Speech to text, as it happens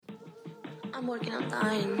I'm working on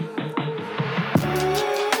dying.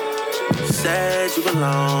 Said you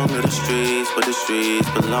belong to the streets, but the streets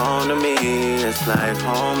belong to me. It's like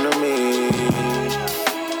home to me.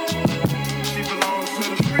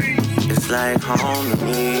 It's like home to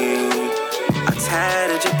me. I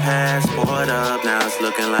tatted your passport up, now it's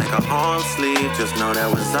looking like a arm sleeve. Just know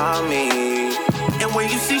that was all me. And when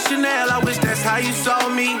you see Chanel, I wish that's how you saw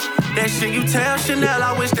me. That shit you tell Chanel,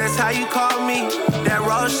 I wish that's how you call me. That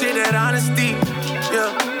raw shit, that honesty,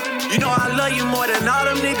 yeah. You know I love you more than all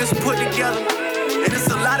them niggas put together. And it's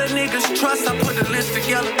a lot of niggas trust, I put the list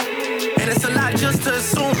together. And it's a lot just to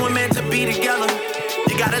assume we're meant to be together.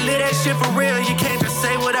 You gotta live that shit for real, you can't just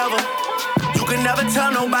say whatever. You can never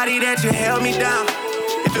tell nobody that you held me down.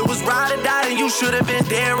 If it was ride or die, then you should've been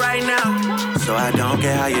dead right now. So I don't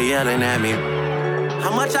care how you're yelling at me.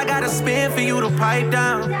 How much I gotta spend for you to pipe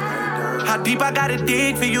down? How deep I gotta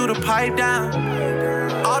dig for you to pipe down?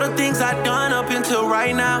 All the things I've done up until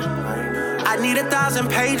right now. I need 1,000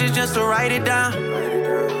 pages just to write it down.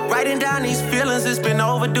 Writing down these feelings, it's been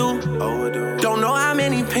overdue. Don't know how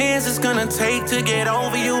many pens it's gonna take to get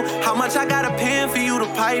over you. How much I gotta pen for you to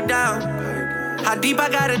pipe down? How deep I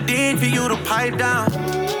gotta dig for you to pipe down?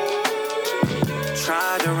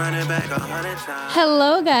 Tried to run it back 100 times.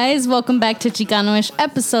 Hello, guys. Welcome back to Chicanoish,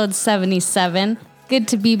 episode 77. Good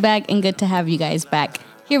to be back and good to have you guys back.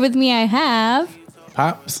 Here with me, I have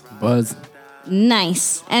Pops, Buzz.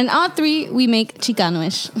 Nice. And all three, we make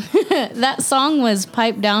Chicanoish. That song was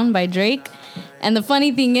Pipe Down by Drake. And the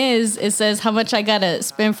funny thing is, it says how much I gotta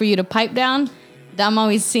spend for you to pipe down. Dom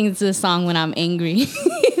always sings this song when I'm angry.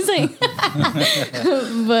 He's like,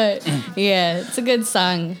 but yeah, it's a good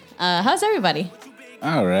song. How's everybody?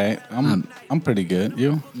 All right, I'm pretty good.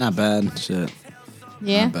 You? Not bad. Shit.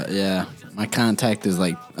 Yeah. Not bad. Yeah. My contact is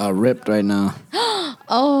like ripped right now.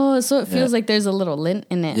 Oh, so it feels like there's a little lint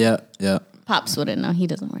in it. Yeah. Pops wouldn't know. He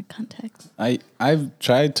doesn't wear contacts. I've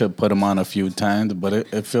tried to put them on a few times, but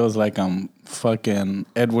it feels like I'm fucking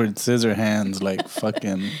Edward Scissorhands, like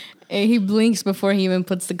fucking. And he blinks before he even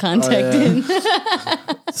puts the contact in.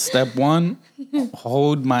 Step one,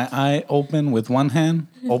 hold my eye open with one hand,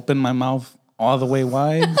 open my mouth all the way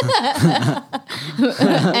wide.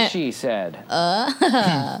 She said.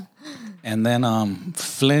 And then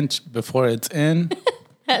flinch before it's in.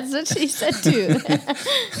 That's what she said too.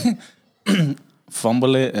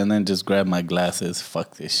 Fumble it and then just grab my glasses.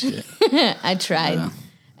 Fuck this shit. I tried. Yeah.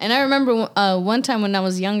 And I remember one time when I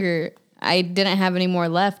was younger, I didn't have any more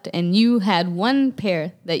left. And you had one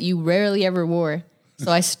pair that you rarely ever wore.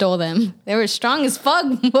 So I stole them. They were strong as fuck,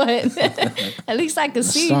 but at least I could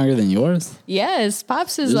see. Stronger than yours? Yes.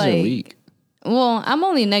 Pops is Yours like. are weak. Well, I'm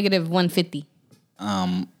only negative 150.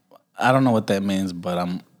 I don't know what that means, but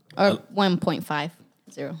I'm. Or 1.50.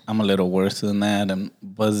 I'm a little worse than that, and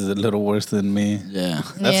Buzz is a little worse than me. Yeah.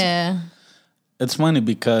 Yeah. It's funny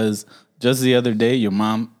because just the other day, your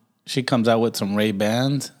mom, she comes out with some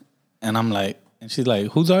Ray-Bans, and I'm like, and she's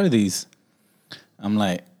like, whose are these? I'm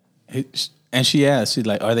like, and she asked, she's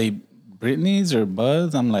like, are they Britney's or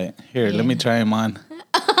Buzz? I'm like, here, let me try them on.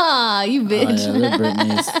 Ah, you bitch. Oh, yeah, they're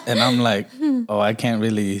Britney's. And I'm like, oh, I can't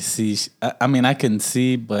really see. I mean, I can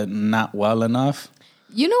see, but not well enough.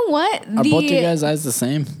 You know what? Are both your guys' eyes the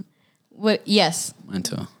same? What? Yes. Mine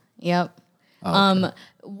too. Yep. Oh, okay.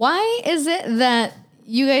 Why is it that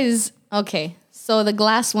you guys? Okay, so the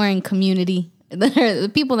glass wearing community,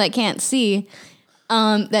 the people that can't see,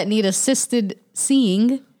 that need assisted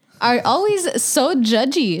seeing, are always so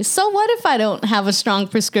judgy. So what if I don't have a strong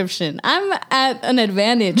prescription? I'm at an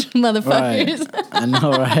advantage, motherfuckers. Right. I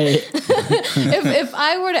know, right? if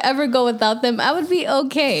I were to ever go without them, I would be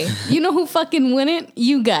okay. You know who fucking wouldn't?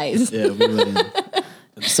 You guys. Yeah, we wouldn't.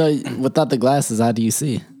 So without the glasses, how do you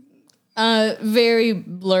see? Very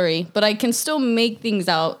blurry, but I can still make things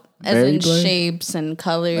out as Very in blurry? Shapes and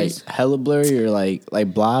colors. Like hella blurry or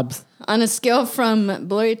like blobs? On a scale from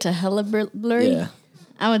blurry to hella blurry, Yeah.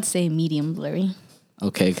 I would say medium blurry.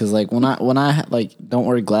 Okay, because like when I like don't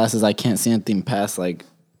wear glasses, I can't see anything past like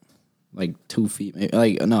 2 feet,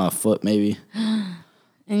 maybe a foot maybe.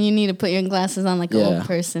 And you need to put your glasses on like an old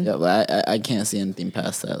person. Yeah, but I can't see anything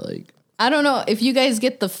past that. Like I don't know if you guys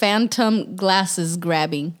get the phantom glasses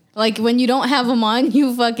grabbing. Like when you don't have them on,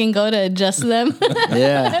 you fucking go to adjust them.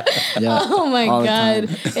 yeah. Oh my all the God.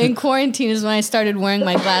 time. In quarantine is when I started wearing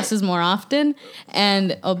my glasses more often.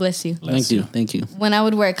 And oh, bless you. Thank you. When I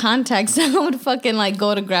would wear contacts, I would fucking like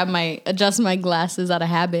go to adjust my glasses out of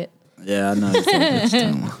habit. Yeah, I know.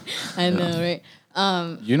 Exactly. I know,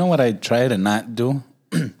 right? You know what I try to not do?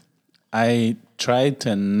 I try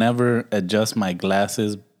to never adjust my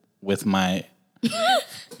glasses with my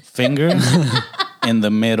finger. in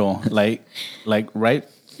the middle, like right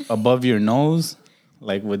above your nose,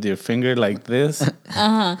 like with your finger like this.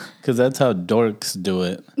 Because that's how dorks do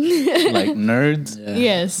it. Like nerds. Yeah.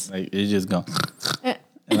 Yes. Like you just go, and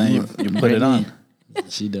then you put it on.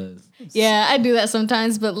 She does. Yeah, I do that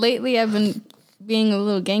sometimes, but lately I've been being a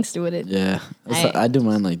little gangster with it. Yeah. I do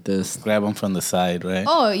mine like this. Grab them from the side, right?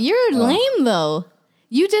 Oh, you're lame though.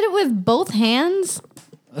 You did it with both hands?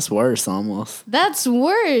 That's worse almost. That's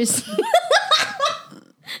worse.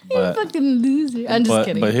 You're a But- fucking loser. I'm just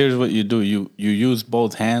kidding. But here's what you do: you use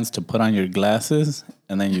both hands to put on your glasses,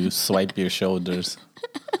 and then you swipe your shoulders,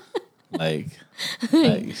 like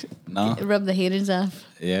no, Rub the haters off.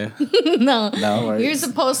 yeah, No. no. You're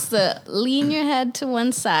supposed to lean your head to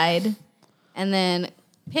one side and then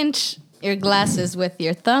pinch your glasses with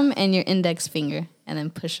your thumb and your index finger and then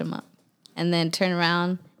push them up. And then turn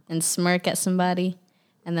around and smirk at somebody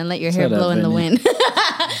and then let your hair Shut up, blow in the Brittany. wind.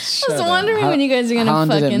 I was wondering when you guys are going How to long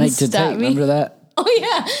did it fucking make to stop take? me. Remember that? Oh,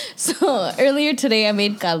 yeah. So earlier today I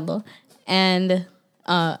made caldo. And,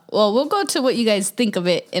 well, we'll go to what you guys think of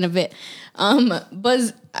it in a bit.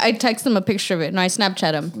 Buzz, I text him a picture of it. No, I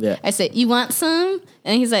Snapchat him. Yeah. I said, "You want some?"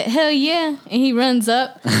 And he's like, "Hell yeah!" And he runs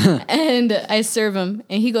up, and I serve him,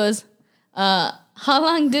 and he goes, "How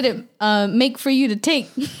long did it make for you to take?"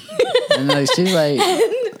 And like she's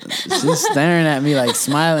staring at me like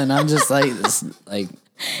smiling. I'm just like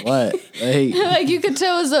what? Like Like you could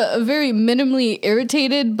tell, it was a very minimally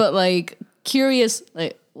irritated, but like curious,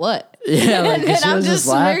 like what? yeah, like And she I'm was just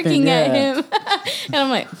laughing, smirking at yeah. him, and I'm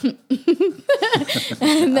like,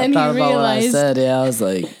 and then Thought he about what I realized. said. Yeah, I was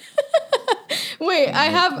like, Wait,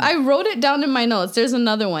 I wrote it down in my notes. There's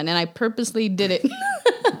another one, and I purposely did it.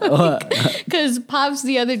 Because Pops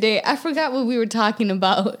the other day, I forgot what we were talking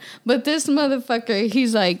about, but this motherfucker,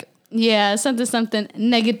 he's like, yeah, something,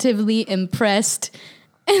 negatively impressed.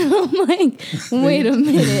 And I'm like, wait a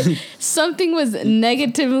minute. Something was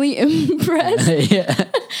negatively impressed. yeah.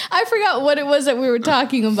 I forgot what it was that we were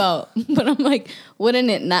talking about, but I'm like, wouldn't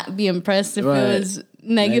it not be impressed if Right. it was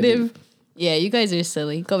negative? Yeah, you guys are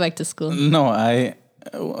silly. Go back to school. No,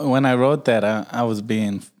 when I wrote that, I was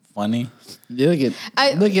being funny. Look at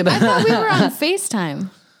I thought we were on FaceTime.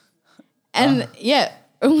 And yeah,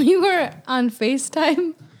 we were on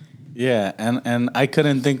FaceTime. Yeah, and I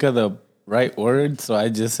couldn't think of the right word, so I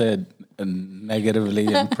just said negatively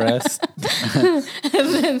impressed.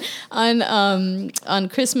 And then on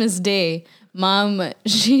Christmas Day, Mom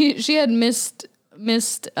she had missed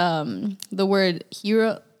the word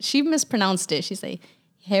hero. She mispronounced it. She's like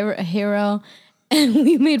hero, and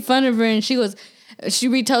we made fun of her. And she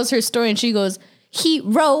retells her story, and she goes,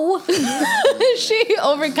 hero. She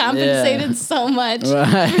overcompensated so much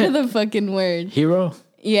Right. for the fucking word. hero.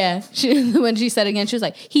 Yeah, when she said it again, she was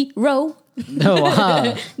like hero. No,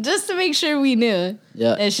 wow. Just to make sure we knew.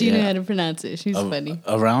 Yeah, And she knew yeah. how to pronounce it. She's funny.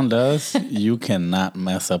 Around us, you cannot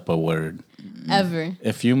mess up a word. Ever.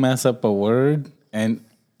 If you mess up a word and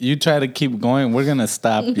you try to keep going, we're gonna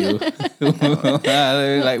stop you.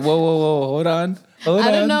 Like, whoa, hold on.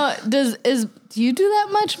 I don't know. Do you do that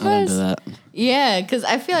much, I don't Buzz? do that. Yeah, because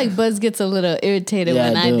I feel like Buzz gets a little irritated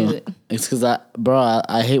when I do it. It's because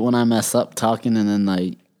I hate when I mess up talking and then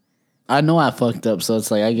like I know I fucked up, so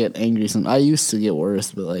it's like I get angry. I used to get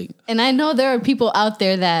worse, but like And I know there are people out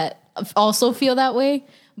there that also feel that way.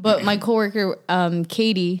 But my coworker,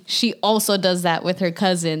 Katie, she also does that with her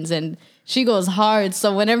cousins, and she goes hard.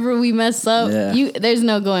 So whenever we mess up, Yeah. there's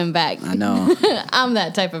no going back. I know. I'm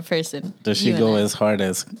that type of person. Does she You go and as hard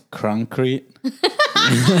as concrete?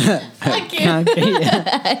 I. Fuck you.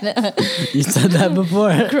 Yeah. You said that before.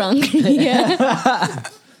 Crunk. Yeah.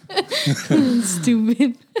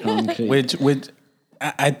 Stupid. Concrete. Which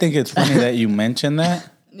I think it's funny that you mentioned that,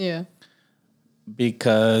 Yeah.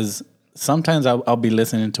 because sometimes I'll be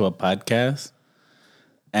listening to a podcast,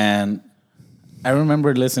 and I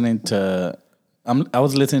remember listening to I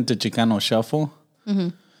was listening to Chicano Shuffle,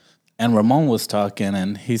 and Ramon was talking,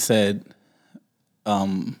 and he said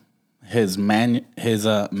his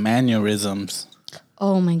mannerisms,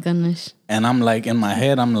 Oh my goodness. and I'm like, in my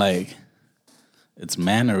head, I'm like, it's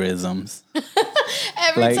mannerisms.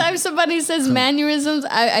 Every Like- time somebody says mannerisms,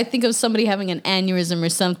 I think of somebody having an aneurysm or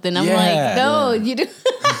something. I'm Yeah, like, no, you do.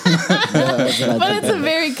 But it's a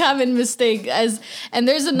very common mistake. And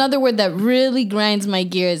there's another word that really grinds my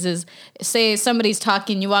gears is, say somebody's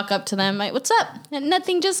talking, you walk up to them, like, what's up?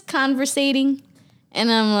 Nothing, just conversating.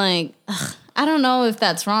 And I'm like, ugh, I don't know if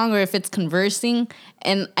that's wrong or if it's conversing.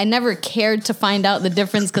 And I never cared to find out the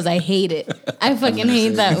difference because I hate it. I fucking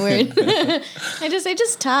hate that word. I just say,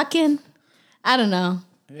 just talking. I don't know.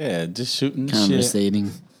 Yeah, just shooting shit.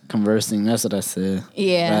 Conversing. That's what I said.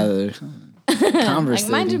 Yeah. Rather.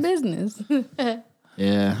 Conversating. Like, mind your business.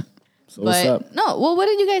 Yeah. So what's But up? no, well, what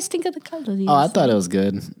did you guys think of the color? Oh, I thought it was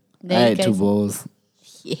good. There I you had 2 guys- bowls.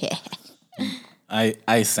 Yeah.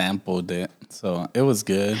 I sampled it, so it was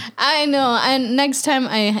good. I know. And next time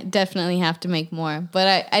I definitely have to make more.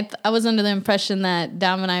 But I was under the impression that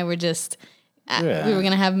Dom and I were just Yeah. we were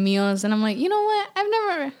gonna have meals, and I'm like, you know what? I've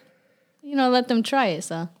never, let them try it.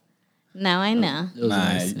 So now I know. It was Nah,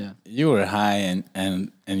 nice. Yeah. you were high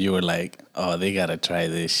and you were like, oh, they gotta try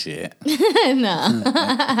this shit. No.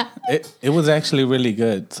 It was actually really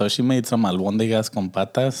good. So she made some albóndigas con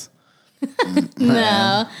patas.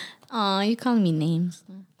 No. Aw, you calling me names?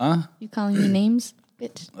 Huh? You calling me names,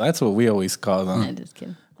 bitch? That's what we always call them. I'm just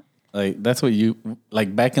kidding. Like that's what you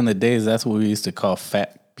like back in the days. That's what we used to call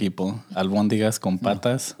fat people. Albóndigas con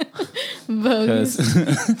patas. Bogus.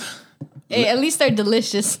 'Cause Hey, at least they're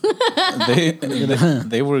delicious.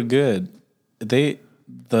 they were good. The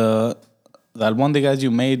albóndigas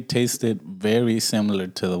you made tasted very similar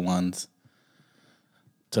to the ones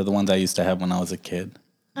I used to have when I was a kid.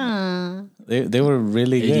 They were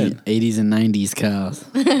really good. 80s and 90s cows.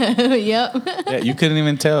 Yep. Yeah, you couldn't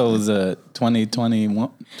even tell it was a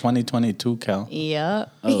 2022 cow.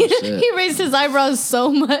 Yep. Oh, shit. He raised his eyebrows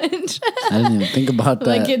so much. I didn't even think about that.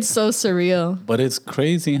 Like it's so surreal. But it's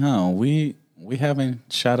crazy, huh? We haven't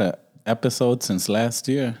shot a episode since last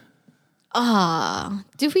year.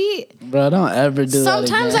 Do we? Bro, don't ever do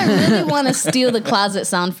Sometimes that I again. really want to steal the closet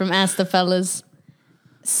sound from Ask the Fellas.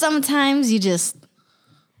 Sometimes you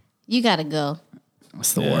gotta go.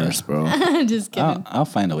 It's the Yeah. worst, bro. I'm just kidding. I'll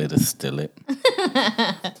find a way to steal it.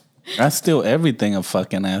 I steal everything of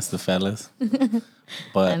fucking Ask the Fellas. I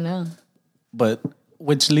But know.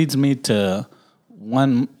 which leads me to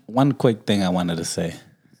one quick thing I wanted to say.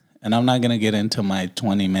 And I'm not gonna get into my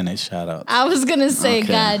 20-minute shout out. I was gonna say, Okay.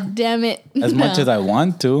 God damn it. As much as I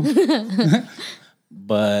want to.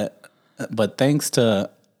 but thanks to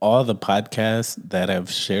all the podcasts that have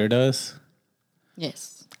shared us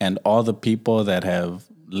Yes. and all the people that have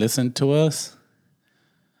listened to us,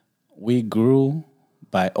 we grew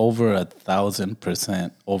by over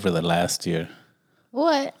 1,000% over the last year.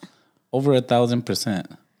 What? Over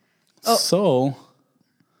 1,000%.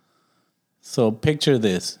 So picture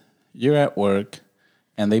this. You're at work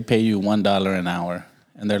and they pay you $1 an hour.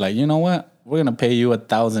 And they're like, you know what? We're going to pay you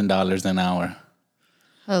 $1,000 an hour.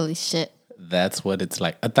 Holy shit. That's what it's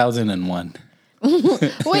like. 1,001.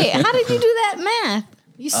 Wait, how did you do that math?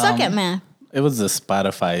 You suck at math. It was the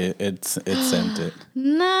Spotify. It sent it.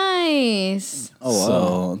 Nice. Oh, wow.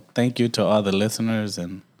 So thank you to all the listeners.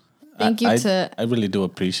 And Thank you to, I really do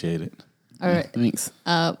appreciate it. or Thanks.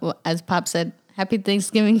 well, as Pop said, happy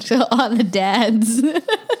Thanksgiving to all the dads.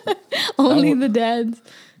 Only the dads.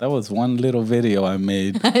 That was one little video I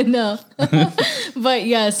made. I know. But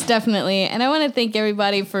yes, definitely. And I want to thank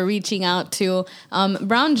everybody for reaching out to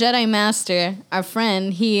Brown Jedi Master, our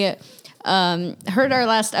friend. He heard our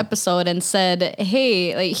last episode and said,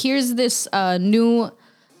 hey, like, here's this new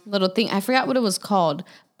little thing. I forgot what it was called,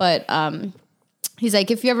 but he's like,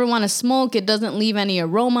 if you ever want to smoke, it doesn't leave any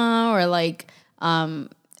aroma or like,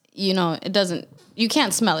 it doesn't, you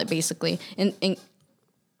can't smell it basically. And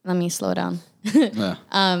let me slow down. Yeah.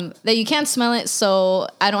 That you can't smell it, so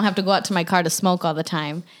I don't have to go out to my car to smoke all the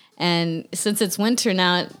time. And since it's winter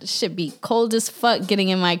now, it should be cold as fuck getting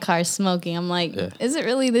in my car smoking. I'm like, is it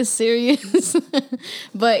really this serious?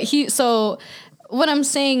 But so what I'm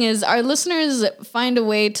saying is our listeners find a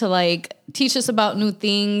way to like teach us about new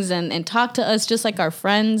things and talk to us just like our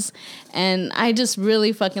friends. And I just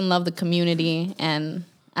really fucking love the community. And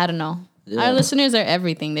I don't know. Yeah. Our listeners are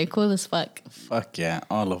everything. They're cool as fuck. Fuck yeah,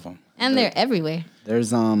 all of them. And they're everywhere. There's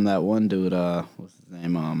that one dude, what's his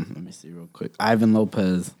name? Let me see real quick. Ivan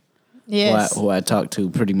Lopez. Yes. Who I talk to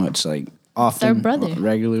pretty much like often. our brother.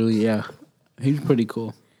 Regularly, yeah. He's pretty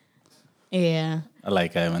cool. Yeah. I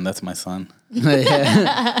like Ivan. That's my son.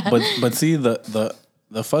 Yeah. But see the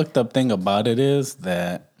fucked up thing about it is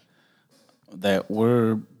that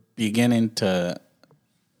we're beginning to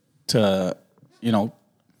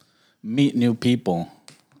meet new people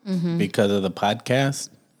because of the podcast,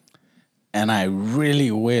 and I really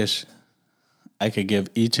wish I could give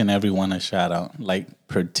each and every one a shout out, like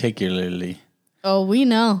particularly. Oh, we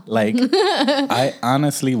know. Like, I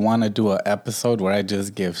honestly want to do an episode where I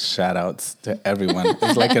just give shout outs to everyone.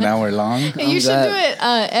 It's like an hour long. You should glad- do it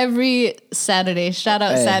every Saturday. Shout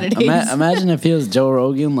out Hey, Saturdays. Imagine if he was Joe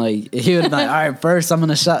Rogan, like he would be like, all right, first I'm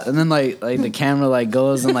gonna shot, and then like the camera like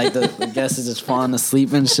goes and like the guest is just falling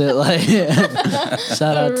asleep and shit. Like,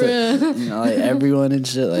 shout out to like everyone and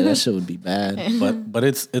shit. Like that shit would be bad. But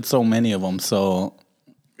it's so many of them. So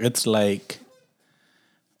it's like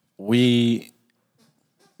we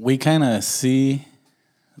kind of see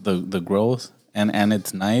the growth, and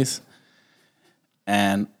it's nice.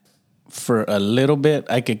 And for a little bit,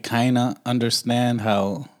 I could kind of understand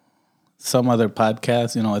how some other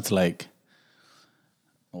podcasts, it's like,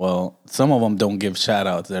 well, some of them don't give shout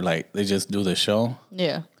outs. They're like, they just do the show.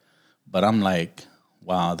 Yeah. But I'm like,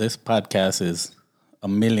 wow, this podcast is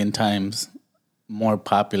 1,000,000 times more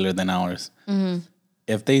popular than ours. Mm-hmm.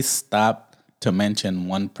 If they stop to mention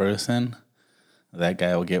one person, that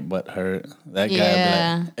guy will get butt hurt. That guy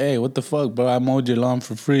will be like, hey, what the fuck, bro? I mowed your lawn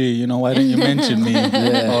for free. Why didn't you mention me?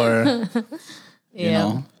 Or,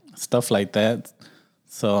 stuff like that.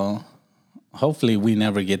 So hopefully we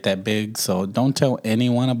never get that big. So don't tell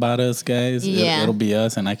anyone about us, guys. Yeah. It'll be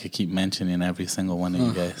us, and I could keep mentioning every single one of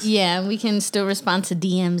you guys. Yeah, we can still respond to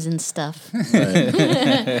DMs and stuff.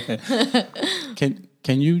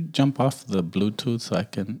 Can you jump off the Bluetooth so I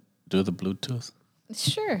can do the Bluetooth?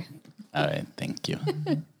 Sure. All right, thank you.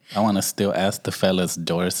 I want to still ask the fellas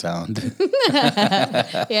door sound.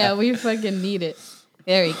 Yeah, we fucking need it.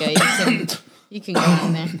 There you go. You can go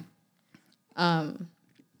in there.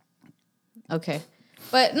 Okay.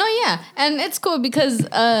 But no, yeah. And it's cool because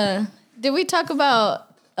did we talk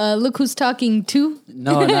about Look Who's Talking 2?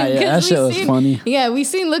 No, not yet. That shit was funny. Yeah, we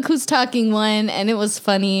seen Look Who's Talking 1 and it was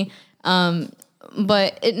funny.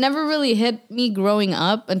 But it never really hit me growing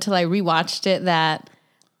up until I rewatched it that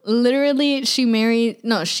literally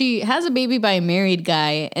she has a baby by a married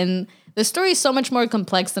guy, and the story is so much more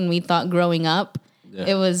complex than we thought growing up. Yeah.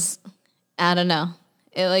 It was, I don't know,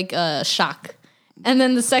 a shock. And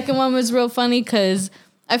then the second one was real funny because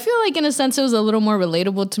I feel like in a sense it was a little more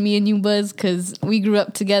relatable to me and you, Buzz, because we grew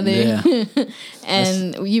up together. Yeah.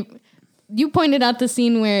 And you pointed out the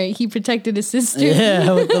scene where he protected his sister.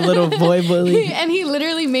 Yeah, with the little boy bully. And he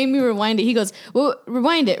literally made me rewind it. He goes, well,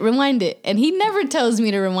 rewind it. And he never tells me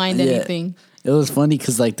to rewind anything. It was funny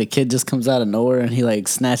because, the kid just comes out of nowhere and he,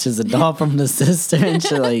 snatches a doll from the sister and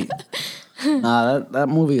shit. Nah, that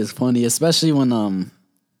movie is funny, especially when,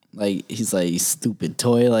 he's like, stupid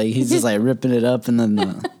toy. He's just, ripping it up and then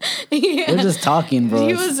they're just talking, bro.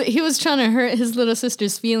 He was trying to hurt his little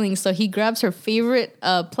sister's feelings, so he grabs her favorite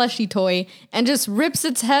plushie toy and just rips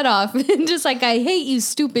its head off and just I hate you,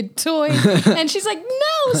 stupid toy. And she's like,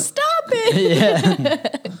 no, stop it. Yeah.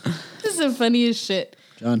 This is the funniest shit.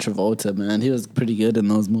 John Travolta, man. He was pretty good in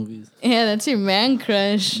those movies. Yeah, that's your man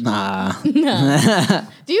crush. Nah. No.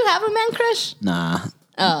 Do you have a man crush? Nah.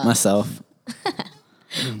 Myself.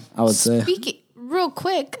 I would say. Real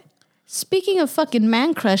quick, speaking of fucking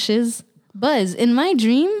man crushes, Buzz, in my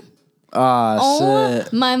dream. Oh,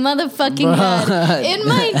 shit. My motherfucking God. In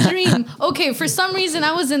my dream. Okay, for some reason,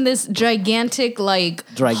 I was in this gigantic,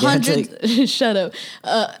 shut up.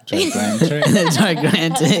 Gigantic?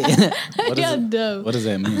 Gigantic. What does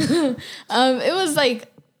that mean? It was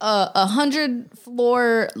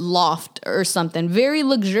 100-floor loft or something. Very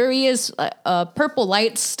luxurious. Purple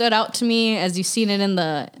lights stood out to me as you've seen it in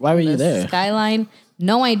the Why were you there? Skyline.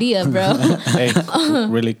 No idea, bro. Hey,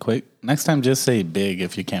 really quick. Next time, just say big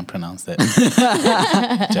if you can't pronounce that.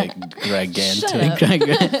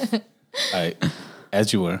 Gigantic. All right,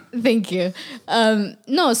 as you were. Thank you.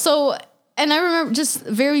 No, so, and I remember just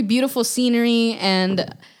very beautiful scenery,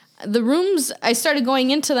 and the rooms, I started going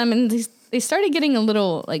into them, and they started getting a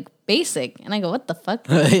little basic, and I go, what the fuck?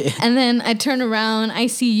 And then I turn around, I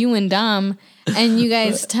see you and Dom, and you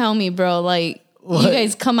guys tell me, bro, what? You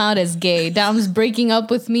guys come out as gay. Dom's breaking up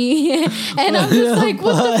with me, and I'm just like,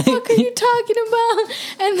 what the fuck are you talking about?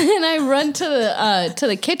 And then I run to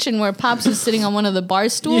the kitchen where Pops is sitting on one of the bar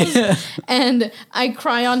stools, and I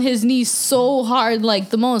cry on his knees so hard,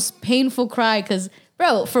 the most painful cry, because,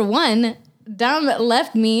 bro, for one, Dom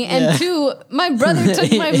left me, and two, my brother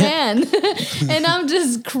took my man. And I'm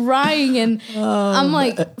just crying, and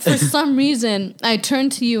I'm for some reason, I turn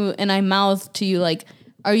to you and I mouth to you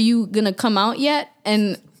are you gonna come out yet?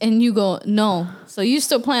 And you go, no. So you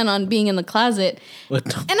still plan on being in the closet. What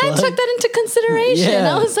the fuck? I took that into consideration.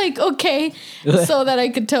 Yeah. I was like, okay. So that I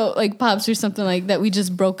could tell Pops or something that we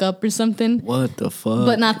just broke up or something. What the fuck?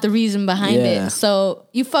 But not the reason behind it. So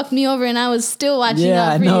you fucked me over and I was still watching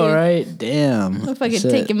out for you. Yeah, I know, right? Damn. I'm fucking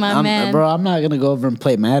taking my man. Bro, I'm not gonna go over and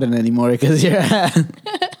play Madden anymore because your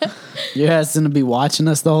ass gonna be watching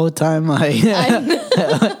us the whole time.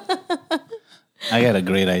 I got a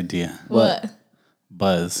great idea. What?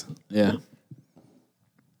 Buzz. Yeah.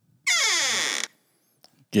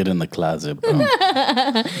 Get in the closet, bro.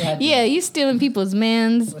 Yeah, you stealing people's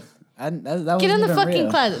mans. Get in the fucking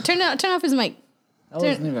closet. Turn off his mic. That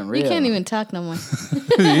wasn't even real. You can't even talk no more. You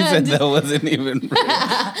said that wasn't even real.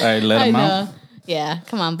 All right, let him out. Yeah,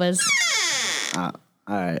 come on, Buzz. I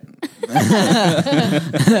All right.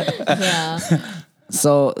 Yeah.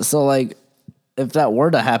 So like, if that were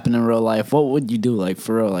to happen in real life, what would you do? Like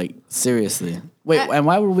for real, like seriously. Wait, and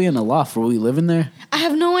why were we in a loft? Were we living there? I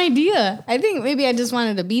have no idea. I think maybe I just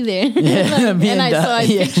wanted to be there. Yeah, me and so I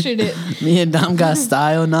Dom- pictured it. Me and Dom got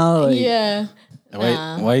style now. Like, Yeah.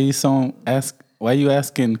 Why you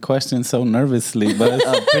asking questions so nervously, Buzz?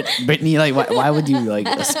 Brittany, like, why would you like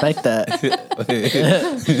expect that?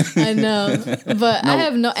 I know. But I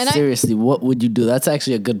have no. And Seriously, what would you do? That's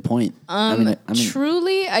actually a good point. I mean,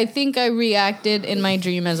 truly, I think I reacted in my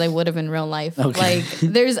dream as I would have in real life. Okay. Like,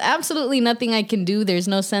 there's absolutely nothing I can do. There's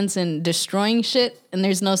no sense in destroying shit, and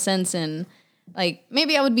there's no sense in, like,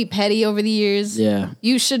 maybe I would be petty over the years. Yeah.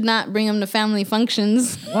 You should not bring them to family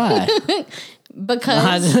functions why?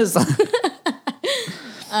 because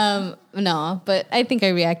no. But I think I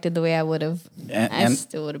reacted the way I would have. I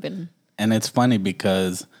still would have been. And it's funny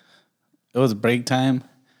because it was break time,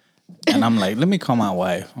 and I'm like, let me call my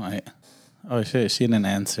wife. Right? Oh shit, she didn't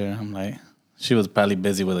answer. I'm like, she was probably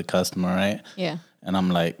busy with a customer, right? Yeah. And I'm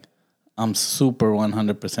like, I'm super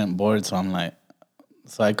 100% bored, so I'm like,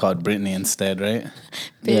 so I called Brittany instead, right?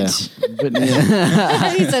 Bitch. Yeah. Brittany,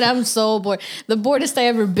 He said, I'm so bored. The boredest I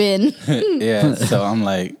ever been. Yeah, so I'm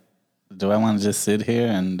like, do I want to just sit here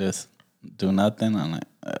and just do nothing? I'm like,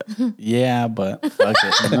 yeah, but fuck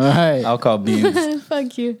it. all right. I'll call Beans.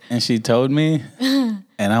 Fuck you. And she told me, and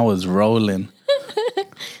I was rolling.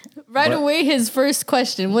 Right away, his first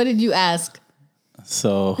question. What did you ask?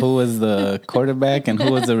 So who was the quarterback and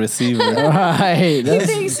who was the receiver? All right.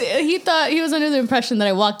 He thought he was under the impression that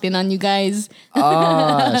I walked in on you guys.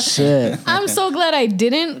 Oh shit. I'm so glad I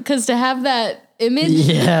didn't, because to have that image.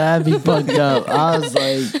 Yeah, that'd be fucked up. I was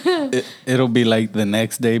like, It'll be like the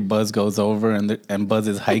next day Buzz goes over and Buzz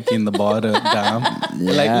is hiking the ball to Dom.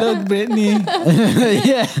 Like, look, Brittany.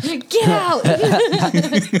 yeah. Get out. Get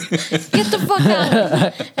the fuck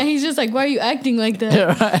out. And he's just like, why are you acting like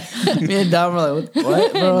that? Right. Me and Dom were like,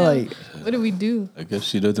 what, bro? Like, What do we do? I guess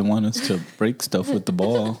she doesn't want us to break stuff with the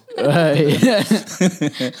ball. right.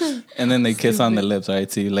 And then they kiss on the lips. All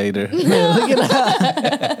right, see you later. Look at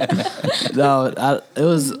that. No, it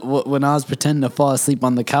was when I was pretending to fall asleep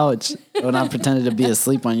on the couch. When I pretended to be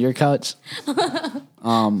asleep on your couch.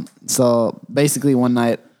 So basically one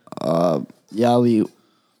night, Yali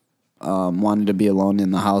wanted to be alone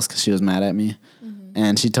in the house because she was mad at me.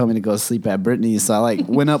 And she told me to go sleep at Brittany's. So I like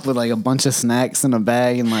went up with like a bunch of snacks in a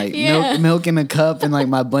bag and like milk in a cup and like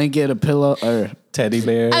my blanket, a pillow, or Teddy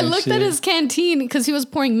bear. I looked at his canteen because he was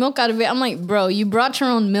pouring milk out of it. I'm like, bro, you brought your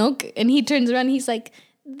own milk? And he turns around and he's like,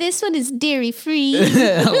 this one is dairy free.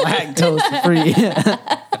 lactose free.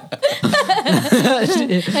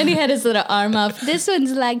 And he had his little arm up. This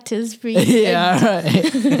one's lactose free. Yeah, all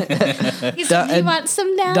right. He said, you want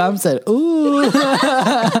some now? Dom said, ooh.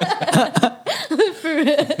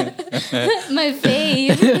 My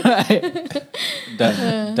fave.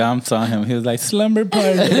 Dom saw him. He was like, slumber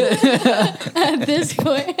party. At this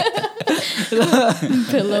point.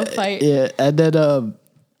 Pillow fight. Yeah, and then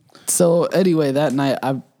so anyway, that night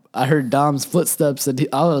I heard Dom's footsteps and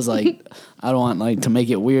I was like, I don't want like to make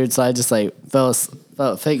it weird, so I just like fell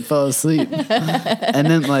asleep. And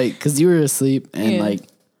then like, cause you were asleep and like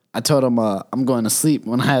I told him I'm going to sleep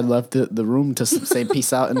when I had left the room to say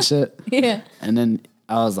peace out and shit. Yeah. And then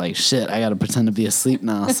I was like, shit, I gotta pretend to be asleep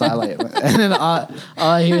now. So I like, and then all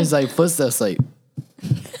I hear is like footsteps, like,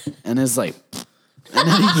 and it's like, and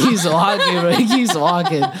then he keeps walking, bro. He keeps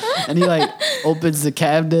walking, and he like opens the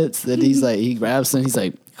cabinets. Then he's like, he grabs some. He's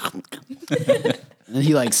like, and then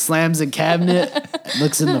he like slams the cabinet,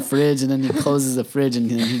 looks in the fridge, and then he closes the fridge, and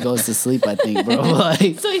then he goes to sleep. I think, bro.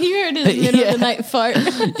 Like, So you heard his middle of the night fart.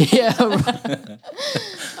 yeah. Bro.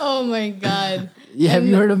 Oh my God. Yeah, have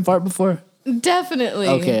you heard him fart before? Definitely.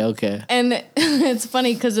 Okay. And it's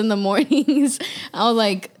funny because in the mornings I'll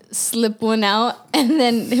like slip one out and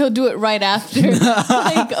then he'll do it right after.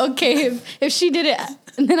 Like, okay, if she did it,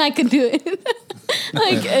 then I can do it.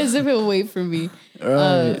 Like as if he'll wait for me.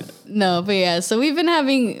 Right. No, but yeah, so we've been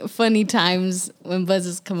having funny times when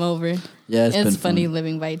buzzes come over. Yeah, it's been funny fun.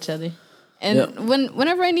 living by each other. And Yep.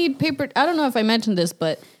 whenever I need paper, I don't know if I mentioned this,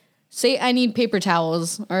 but say I need paper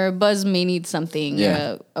towels or Buzz may need something,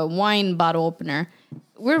 Yeah. a wine bottle opener.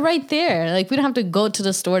 We're right there. Like we don't have to go to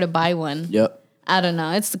the store to buy one. Yep. I don't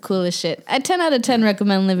know. It's the coolest shit. I 10 out of 10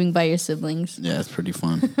 recommend living by your siblings. Yeah, it's pretty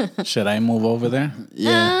fun. Should I move over there?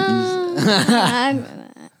 Yeah.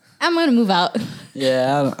 I'm gonna move out.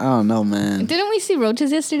 Yeah, I don't know, man. Didn't we see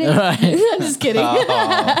roaches yesterday? Right. I'm just kidding.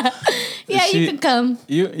 Yeah, you could come.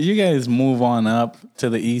 You guys move on up to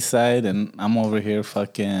the east side, and I'm over here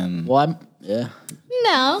fucking. Well, yeah.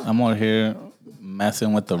 No. I'm over here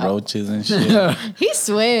messing with the roaches and shit. He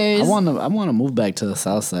swears. I wanna move back to the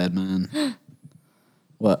south side, man.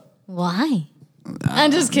 What? Why?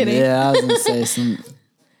 I'm just kidding. Yeah, I was gonna say some.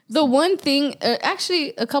 The one thing,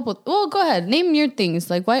 actually, a couple. Well, go ahead. Name your things.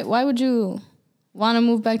 Like, why would you want to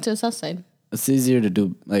move back to the south side? It's easier to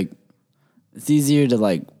do it's easier to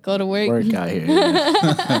Go to work. out here.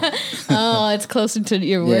 Yeah. Oh, it's closer to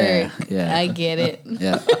your work. Yeah. I get it.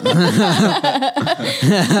 Yeah.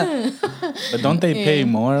 But don't they pay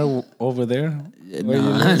more over there?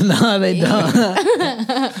 No, they don't.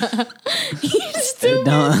 They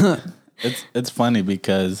don't. It's funny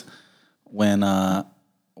because when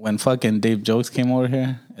fucking Dave Jokes came over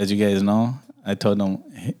here, as you guys know, I told him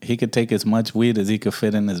he could take as much weed as he could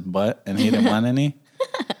fit in his butt, and he didn't want any.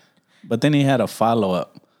 But then he had a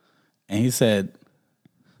follow-up, and he said,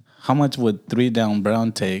 how much would 3 Down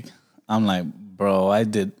Brown take? I'm like, bro, I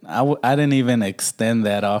didn't even extend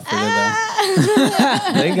that offer to them.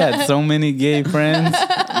 They got so many gay friends.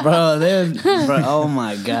 Bro, oh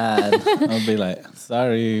my God. I'll be like,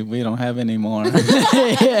 sorry, we don't have any more.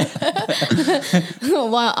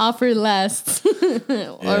 While offer lasts,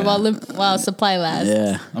 or while supply lasts.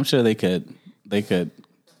 Yeah. I'm sure they could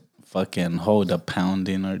fucking hold a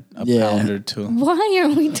pounding or a Yeah. pound or two. Why are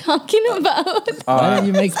we talking about? Why did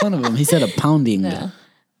you make fun of him? He said a pounding. Yeah.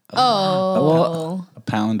 Oh, A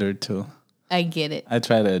pound or two. I get it. I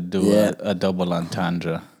try to do Yeah. a double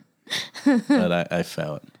entendre, but I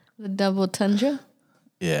failed. The double tundra.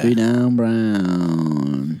 Yeah. 3 Down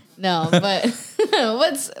Brown. No, but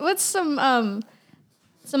what's some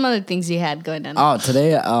other things you had going on? Oh,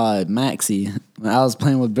 today, Maxie, when I was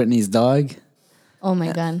playing with Brittany's dog, Oh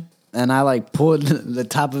my god. and I pulled the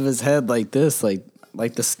top of his head like this, like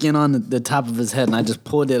the skin on the top of his head, and I just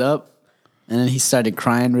pulled it up, and then he started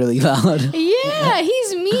crying really loud. Yeah,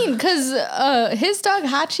 he's mean because his dog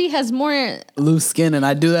Hachi has more. Loose skin, and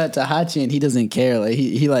I do that to Hachi, and he doesn't care. Like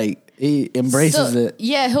he embraces it.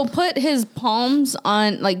 Yeah, he'll put his palms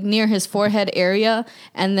on near his forehead area,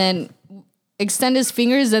 and then extend his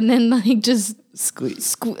fingers, and then just Squeeze.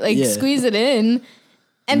 squeeze it in,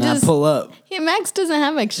 and And I just pull up. Yeah, Max doesn't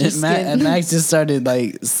have extra And, skin. Max just started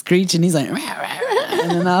screeching. He's like, "Rah, rah, rah."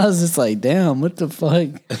 And then I was just like, damn, what the fuck?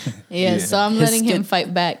 yeah, so I'm His letting him skin-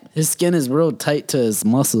 fight back. His skin is real tight to his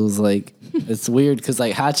muscles. It's weird because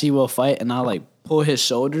Hachi will fight and I'll pull his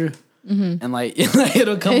shoulder and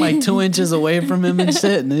it'll come 2 inches away from him and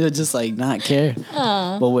shit, and he'll just not care.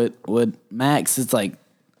 But with Max, it's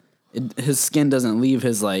his skin doesn't leave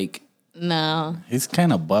his No. He's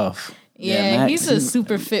kind of buff. Yeah, Max, he's a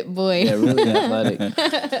super fit boy. yeah, really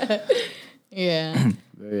athletic, Yeah.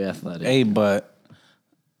 very athletic. Hey, but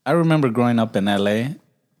I remember growing up in LA.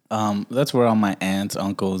 That's where all my aunts,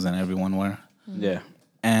 uncles, and everyone were. Yeah.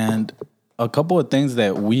 And a couple of things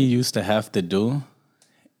that we used to have to do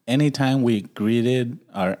anytime we greeted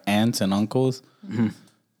our aunts and uncles,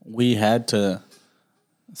 we had to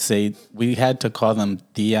call them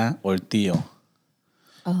tia or tío.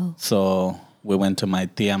 Oh. So we went to my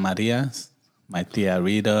tia Maria's, my tia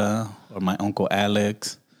Rita, or my uncle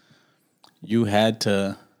Alex. You had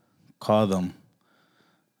to call them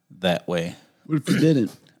that way. What if you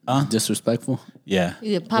didn't? Disrespectful. Yeah.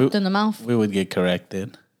 You get popped in the mouth. We would get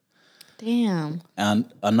corrected. Damn.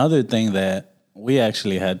 And another thing that we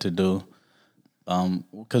actually had to do,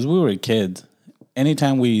 because we were kids,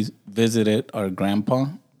 anytime we visited our grandpa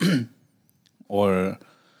or,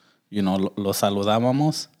 lo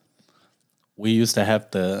saludábamos, we used to have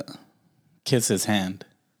to kiss his hand.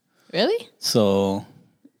 Really? So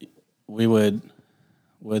we would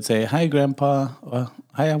say, hi, grandpa, or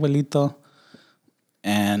hi, abuelito,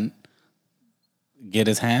 and get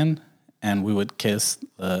his hand, and we would kiss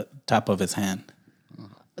the top of his hand.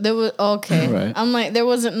 There was okay. Right. I'm there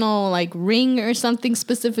wasn't no ring or something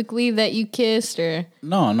specifically that you kissed or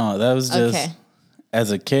No, that was just Okay.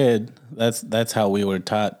 as a kid. That's how we were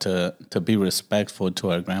taught to be respectful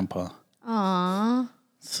to our grandpa. Aww.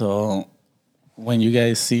 So when you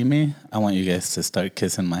guys see me, I want you guys to start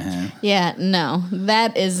kissing my hand. Yeah, no,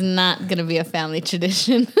 that is not gonna be a family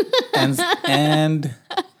tradition. And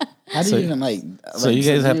How do So- you even so you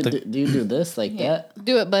guys have do to- do you do this that?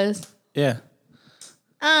 Do it, Buzz. yeah,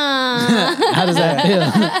 How does that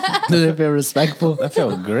feel? Does it feel respectful? that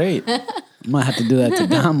felt great. I might have to do that to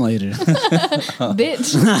Dom later.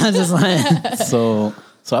 Bitch. I just So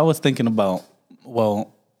I was thinking about,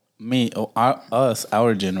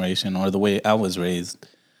 our generation, or the way I was raised,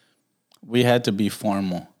 we had to be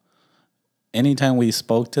formal. Anytime we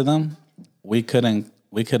spoke to them, we couldn't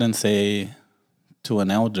say to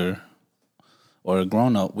an elder or a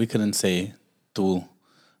grown up, we couldn't say tú.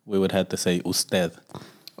 We would have to say usted.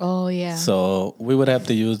 Oh yeah. So we would have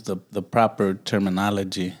to use the proper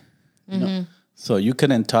terminology. So you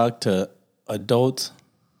couldn't talk to adults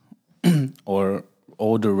or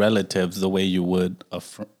older relatives the way you would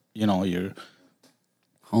your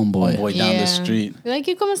Homeboy. boy down the street. Like,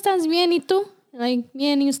 ¿y cómo estás? Bien, ¿y tú? Like,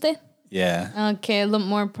 bien, ¿y usted? Yeah. Okay, a little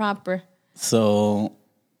more proper. So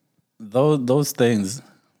those things,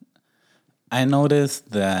 I noticed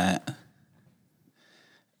that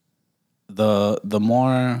the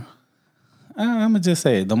more I'm gonna just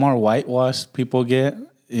say the more whitewashed people get,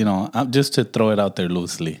 just to throw it out there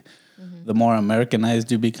loosely, the more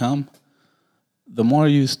Americanized you become, the more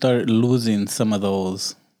you start losing some of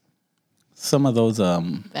those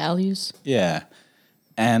Values. yeah.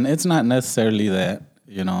 And it's not necessarily that,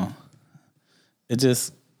 it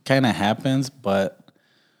just kind of happens, but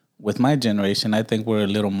with my generation, I think we're a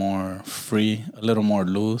little more free, a little more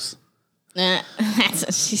loose. That's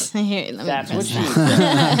what she said. Here, That's what she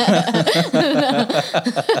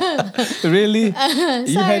Really?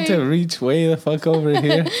 You had to reach way the fuck over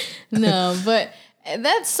here? No, but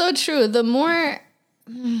that's so true. The more,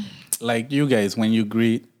 Like you guys, when you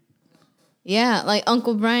greet, yeah, like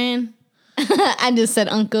Uncle Brian. I just said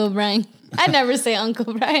Uncle Brian. I never say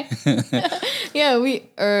Uncle Brian. Yeah,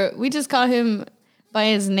 we just call him by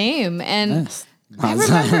his name, and Yes.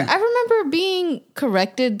 I remember being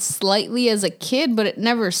corrected slightly as a kid, but it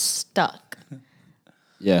never stuck.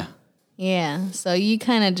 Yeah. Yeah, so you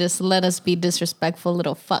kind of just let us be disrespectful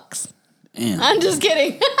little fucks. Damn. I'm just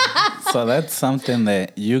kidding. so that's something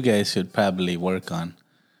that you guys should probably work on.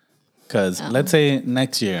 Because let's say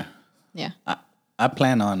next year, Yeah. I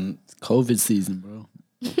plan on, COVID season, bro.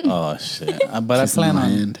 oh shit, but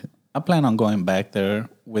I plan on going back there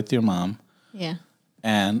with your mom, Yeah.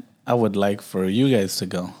 and I would like for you guys to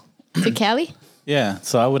go. To Cali? Yeah,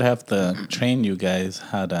 so I would have to train you guys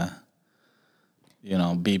how to,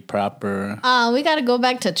 be proper. We got to go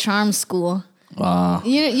back to charm school. Wow.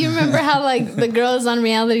 You remember how like the girls on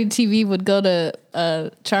reality TV would go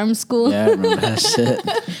to charm school, Yeah, I remember that shit.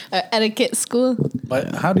 or etiquette school?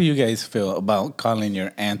 But how do you guys feel about calling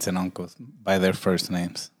your aunts and uncles by their first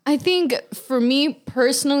names? I think for me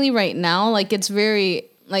personally right now, like it's very,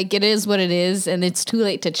 like it is what it is and it's too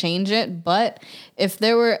late to change it. But if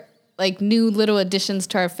there were like new little additions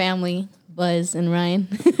to our family, Buzz and Ryan,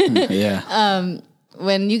 Yeah.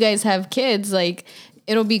 when you guys have kids, like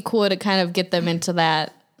it'll be cool to kind of get them into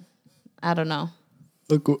that. I don't know.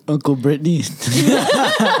 Uncle Brittany. Like,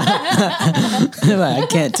 I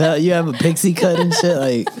can't tell. You have a pixie cut and shit.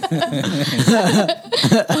 Like,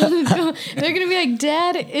 They're gonna be like,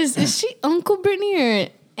 Dad, is she Uncle Brittany or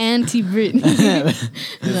Auntie Brittany?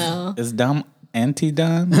 No. Is Dom Auntie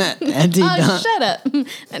Don? Auntie Oh, Don. shut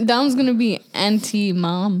up. Dom's gonna be Auntie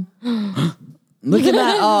Mom. Look at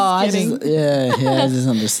that. Oh, I kidding. just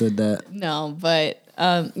understood that. No, but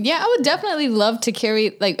yeah, I would definitely love to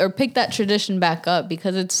carry or pick that tradition back up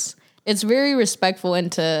because it's very respectful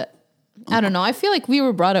and I don't know. I feel like we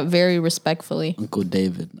were brought up very respectfully. Uncle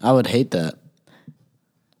David. I would hate that.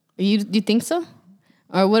 You think so?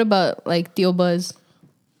 Or what about like Theo Buzz?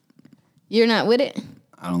 You're not with it?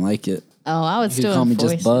 I don't like it. Oh, I would You still can call me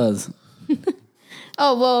enforce just Buzz.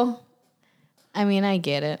 Oh, well, I mean, I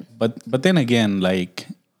get it. But then again, like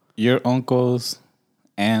your uncles,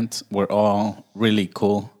 aunts were all really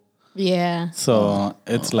cool. Yeah. So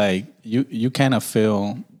it's like you kind of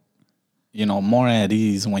feel, more at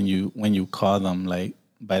ease when you call them like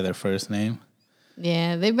by their first name.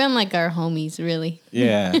 Yeah, they've been like our homies, really.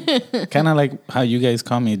 Yeah, kind of like how you guys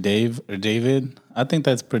call me Dave or David. I think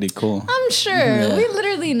that's pretty cool. I'm sure. Yeah. We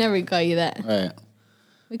literally never call you that. Right.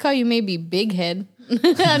 We call you maybe Big Head.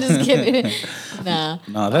 I'm just kidding. Nah.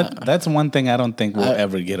 No, that's one thing I don't think we'll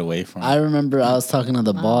ever get away from. I remember I was talking to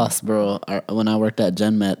the boss, bro, when I worked at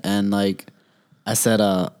GenMet, and like I said,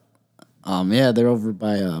 yeah, they're over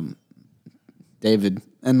by David,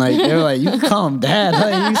 and like they were like, you can call him Dad,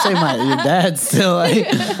 like you can say your dad still, like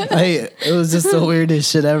it was just the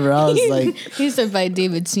weirdest shit ever. I was like, He said by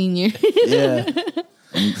David Sr. yeah,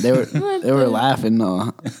 and they were laughing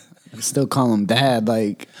though. Still call him Dad,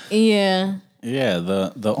 like Yeah. Yeah,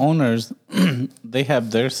 the owners, they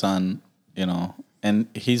have their son, and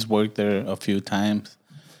he's worked there a few times.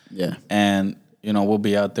 yeah. And, we'll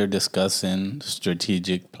be out there discussing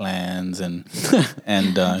strategic plans and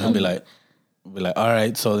he'll be like, all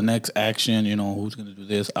right, so the next action, who's going to do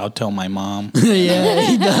this? I'll tell my mom. Yeah,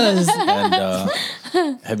 he does.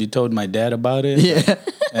 And have you told my dad about it? Yeah.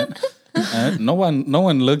 And no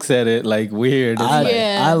one looks at it like weird. It's like,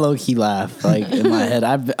 Yeah. I low key laugh like in my head.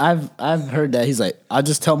 I've heard that. He's like, I'll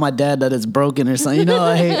just tell my dad that it's broken or something,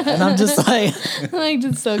 and I'm just like, Like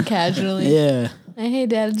just so casually. yeah. Hey,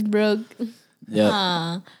 Dad's broke. Yeah.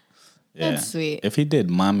 Aw, Yeah. That's sweet. If he did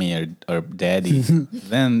mommy or daddy,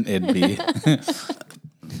 then it'd be.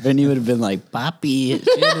 Brittany would have been like, Papi. She would've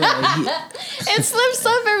been like, It slips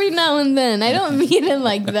up every now and then. I don't mean it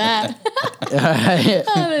like that. Alright.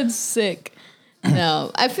 Oh, that's sick.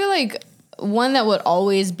 No, I feel like one that would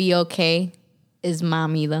always be okay is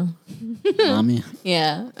mommy, though. Mommy.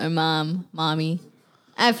 Yeah, or mommy.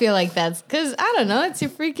 I feel like that's because I don't know. It's your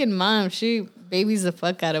freaking mom. She babies the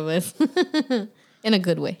fuck out of us in a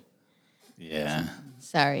good way. Yeah.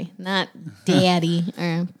 Sorry, not daddy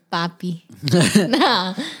or papi.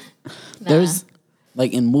 Nah. There's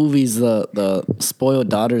like in movies, the spoiled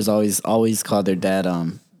daughters always call their dad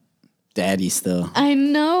daddy still. I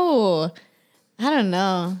know. I don't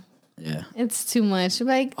know. Yeah. It's too much.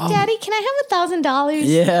 Like, Daddy, can I have $1,000?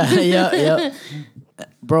 Yeah, yeah.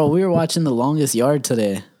 Bro, we were watching The Longest Yard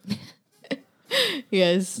today.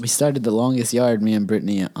 Yes. We started The Longest Yard, me and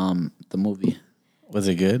Brittany, the movie. Was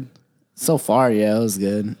it good? So far, yeah, it was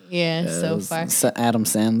good. Yeah, It so was far. Adam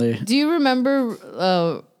Sandler. Do you remember,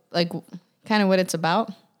 like, kind of what it's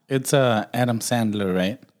about? It's Adam Sandler,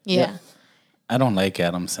 right? Yeah. I don't like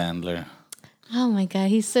Adam Sandler. Oh my God,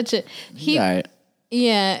 he's such a All right.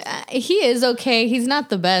 Yeah, he is okay. He's not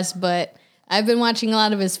the best, but I've been watching a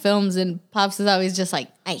lot of his films, and Pops is always just like,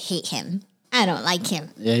 I hate him. I don't like him.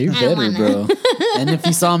 Yeah, you're I better, wanna- bro. And if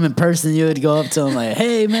you saw him in person, you would go up to him like,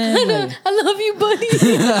 "Hey, man." Like, I love you, buddy.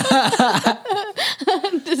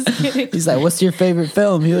 I'm just kidding. he's like, "What's your favorite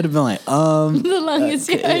film?" He would have been like, The longest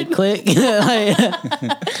yard. click." Like,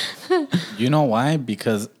 You know why?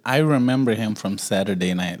 Because I remember him from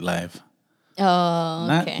Saturday Night Live. Oh,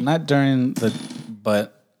 okay. Not during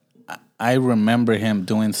but I remember him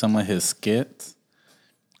doing some of his skits,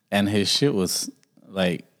 and his shit was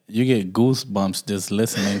like, you get goosebumps just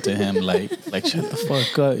listening to him. Like shut the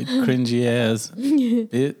fuck up, you cringy ass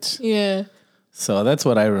bitch. Yeah. So that's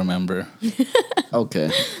what I remember.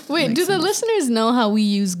 okay. Wait, do the listeners know how we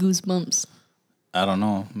use goosebumps? I don't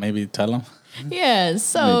know. Maybe tell him. Yeah,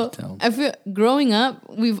 so Maybe tell. I feel growing up,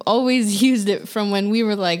 we've always used it from when we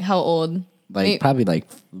were like, how old? Like probably like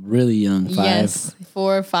really young, 5. Yes,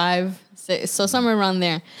 4, 5, 6, so somewhere around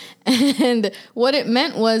there. And what it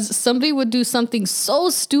meant was somebody would do something so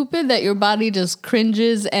stupid that your body just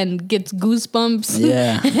cringes and gets goosebumps.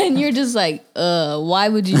 Yeah. And you're just like, why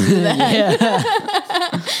would you do that?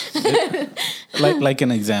 Like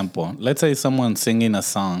an example. Let's say someone's singing a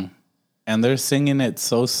song, and they're singing it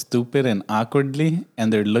so stupid and awkwardly,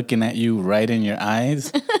 and they're looking at you right in your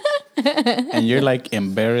eyes, and you're like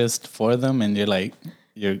embarrassed for them, and you're like,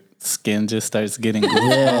 your skin just starts getting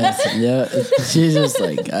goosebumps. Yeah. She's just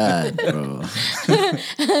like, God, bro.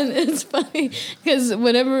 And it's funny because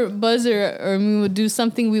whenever Buzz or me would do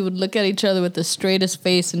something, we would look at each other with the straightest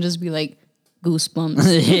face and just be like, goosebumps.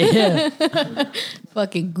 Yeah,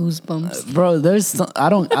 Fucking goosebumps. bro. I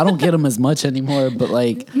don't get them as much anymore, but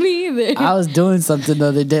like. Me either. I was doing something the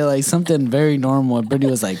other day, like something very normal, and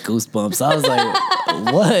Brittany was like, goosebumps. I was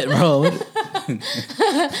like, what, bro?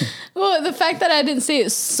 Well, the fact that I didn't say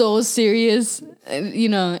it so serious,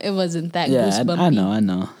 it wasn't that Yeah, goosebumpy. I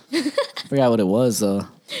know. Forgot what it was, though.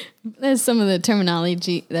 There's some of the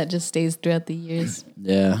terminology that just stays throughout the years.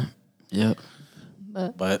 Yeah. Yep.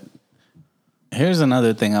 But here's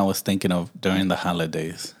another thing I was thinking of during the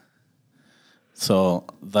holidays. So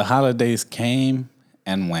the holidays came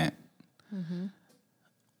and went.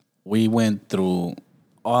 We went through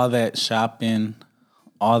all that shopping,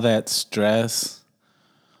 all that stress,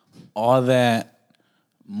 all that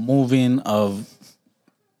moving of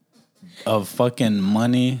fucking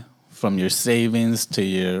money from your savings to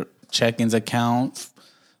your checkings account,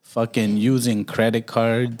 fucking using credit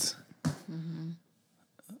cards.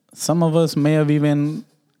 Some of us may have even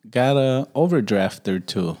got a overdraft or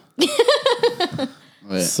two.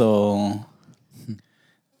 Right. So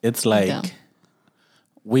it's like Okay.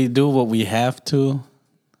 we do what we have to,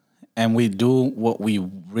 and we do what we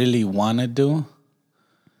really want to do.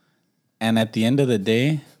 And at the end of the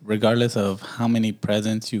day, regardless of how many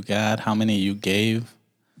presents you got, how many you gave,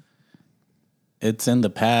 it's in the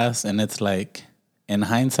past. And it's like, in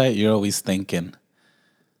hindsight, you're always thinking,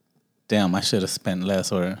 damn, I should have spent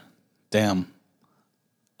less, or damn,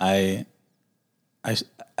 I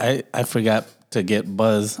forgot to get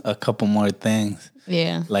Buzz a couple more things.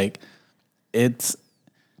 Yeah. Like, it's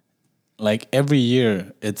like every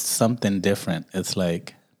year it's something different. It's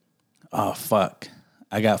like, oh fuck,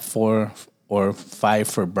 I got 4 or 5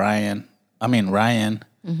 for Ryan,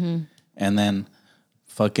 and then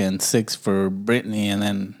fucking 6 for Brittany, and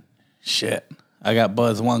then shit, I got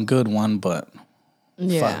Buzz one good one, but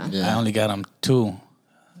Yeah. fuck, I only got him 2.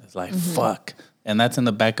 It's like fuck, And that's in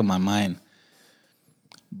the back of my mind.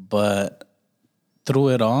 But through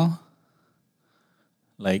it all,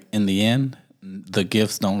 like in the end, the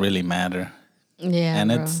gifts don't really matter. Yeah, And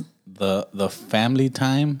bro. it's the family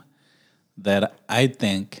time that I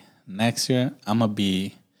think next year I'm gonna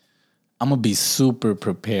be super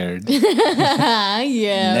prepared.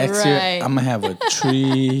 yeah, Next right. year I'm gonna have a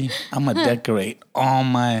tree. I'm gonna decorate all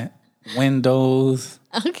my windows.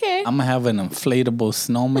 Okay. I'm gonna have an inflatable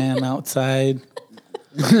snowman outside.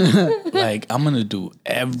 Like I'm gonna do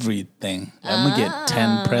everything. I'm gonna get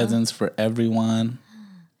 10 presents for everyone,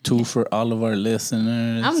 2 for all of our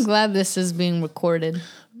listeners. I'm glad this is being recorded.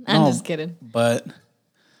 I'm No, just kidding. But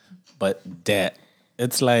that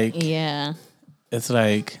it's like Yeah.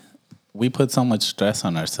 we put so much stress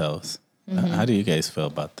on ourselves. How do you guys feel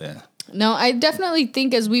about that? No, I definitely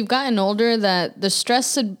think as we've gotten older that the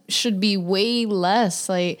stress should be way less.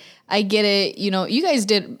 Like, I get it. You know, you guys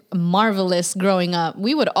did marvelous growing up.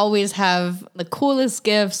 We would always have the coolest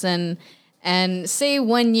gifts and say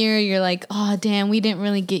one year you're like, oh, damn, we didn't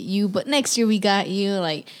really get you, but next year we got you.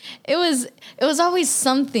 Like, it was always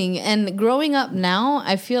something. And growing up now,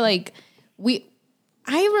 I feel like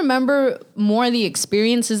I remember more of the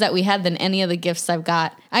experiences that we had than any of the gifts I've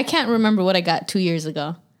got. I can't remember what I got 2 years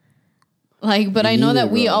ago. Like, but Me I know neither,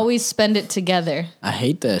 that we bro. always spend it together. I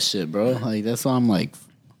hate that shit, bro. Like that's why I'm like,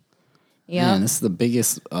 Yeah, man, this is the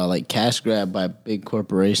biggest like cash grab by big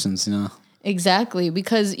corporations. You know. exactly.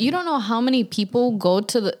 Because you don't know how many people go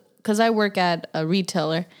to because I work at a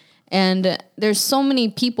retailer, and there's so many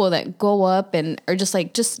people that go up and are just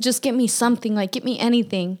like, just get me something, like get me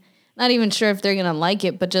anything. Not even sure if they're gonna like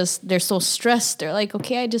it, but just they're so stressed. They're like,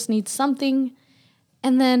 okay, I just need something.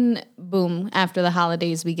 And then, boom, after the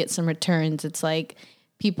holidays, we get some returns. It's like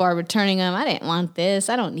people are returning them. I didn't want this.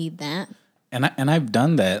 I don't need that. And I've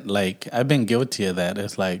done that. Like I've been guilty of that.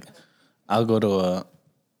 It's like I'll go to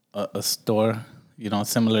a store, you know,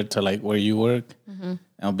 similar to like where you work, and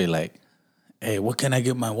I'll be like, "Hey, what can I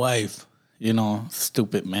get my wife?" You know,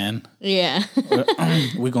 stupid man. Yeah.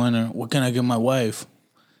 We're going there. What can I get my wife?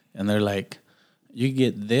 And they're like, "You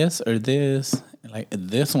get this or this." And like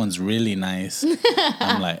this one's really nice.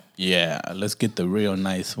 I'm like, "Yeah, let's get the real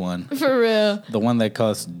nice one." For real. The one that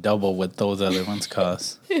costs double what those other ones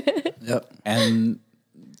cost. Yep. And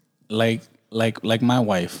like my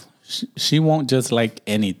wife, she won't just like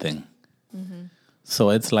anything. So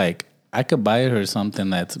it's like I could buy her something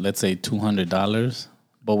that's, let's say, $200,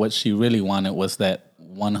 but what she really wanted was that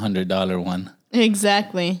 $100 one.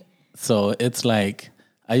 Exactly. So it's like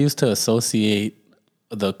I used to associate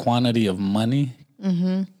the quantity of money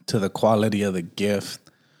to the quality of the gift,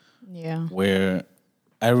 Yeah. where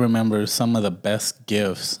I remember some of the best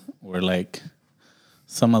gifts were like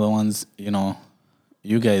some of the ones, you know,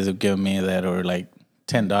 you guys have given me that are like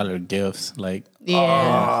 $10 gifts. Like, Yeah.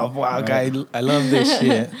 oh, wow, guy, I love this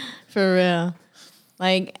shit. For real.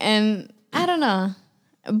 Like, and I don't know.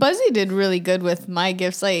 Buzzy did really good with my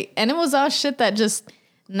gifts. Like, and it was all shit that just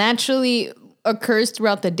naturally occurs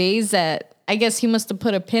throughout the days that I guess he must have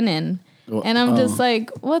put a pin in. And I'm just like,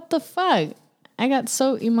 what the fuck? I got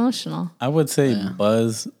so emotional. I would say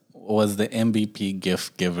Buzz was the MVP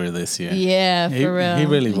gift giver this year. Yeah, He, for real. he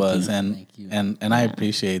really was. And Thank you. and I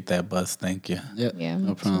appreciate that, Buzz. Thank you. Yep. Yeah, No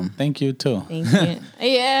me problem. Thank you too. Thank you.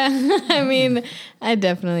 Yeah. I mean, I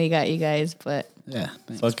definitely got you guys, but Yeah.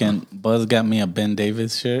 Thanks. Fucking Buzz got me a Ben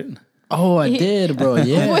Davis shirt. Oh, I did, bro.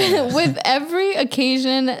 Yeah. with every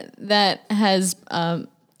occasion that has,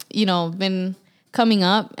 you know, been coming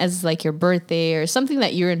up as like your birthday or something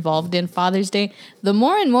that you're involved in, Father's Day, the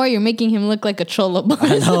more and more you're making him look like a cholo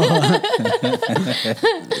Buzz.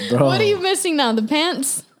 Bro. What are you missing now? The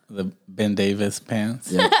pants? The Ben Davis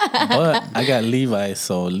pants. But I got Levi's,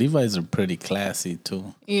 so Levi's are pretty classy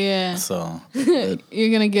too. Yeah. So You're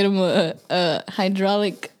going to get him a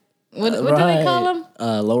hydraulic, what do they call them?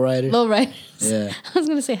 Lowrider. Low riders. Yeah. I was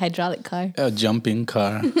going to say hydraulic car. a jumping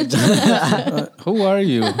car. Who are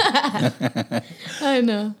you? I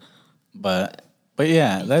know. But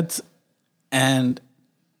yeah, that's and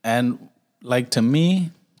like to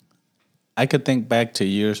me, I could think back to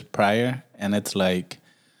years prior, and it's like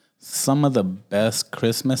some of the best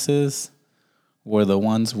Christmases were the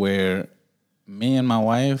ones where me and my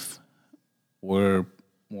wife were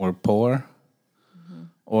poor,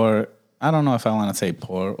 or I don't know if I want to say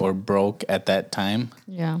poor or broke at that time.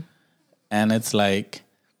 Yeah. And it's like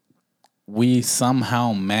we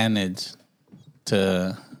somehow managed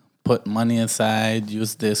to put money aside,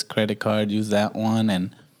 use this credit card, use that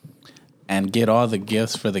one, and get all the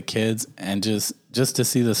gifts for the kids, and just to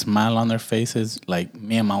see the smile on their faces. Like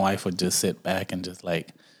me and my wife would just sit back and just like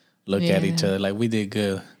look at each Yeah. other like we did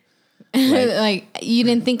good. Like, you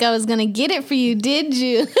didn't think I was gonna get it for you, did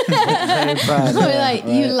you? Very proud. Or Yeah, like,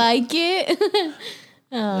 you like it?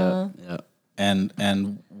 Yeah.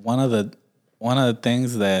 And one of the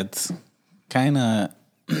things that's kind of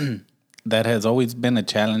that has always been a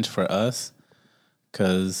challenge for us,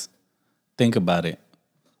 because think about it.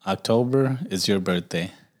 October is your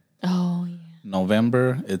birthday. Oh, yeah.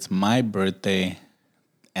 November, it's my birthday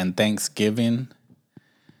and Thanksgiving.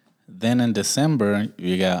 Then in December,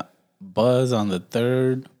 you got Buzz on the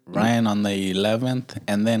 3rd, Ryan on the 11th,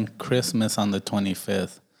 and then Christmas on the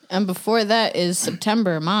 25th. And before that is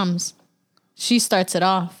September, Mom's. She starts it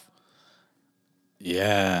off.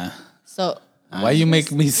 Yeah. So Why you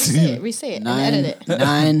make me see? Re-say it and edit it.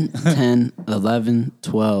 9, 10, 11,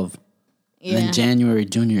 12. Yeah. And then January,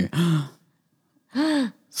 Junior.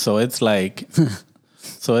 So it's like,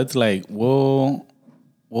 we'll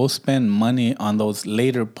spend money on those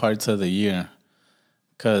later parts of the year,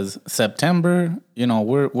 because September,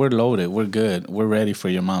 we're loaded, we're good, we're ready for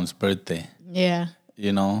your mom's birthday. Yeah.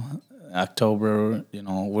 October,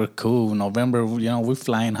 we're cool. November, we're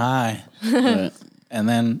flying high, Right. and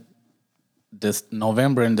then this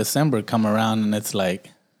November and December come around, and it's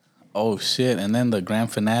like, oh shit! And then the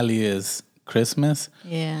grand finale is Christmas.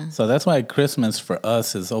 Yeah. So that's why Christmas for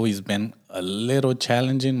us has always been a little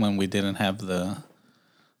challenging when we didn't have the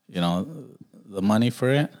money for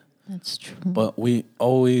it. That's true. But we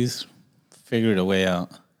always figured a way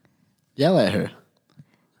out. Yell at her.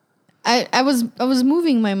 I was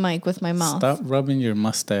moving my mic with my mouth. Stop rubbing your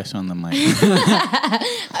mustache on the mic.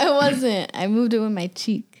 I wasn't. I moved it with my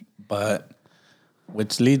cheek. But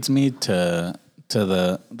which leads me to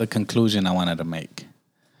the conclusion I wanted to make.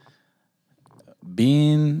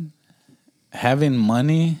 Having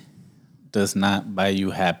money does not buy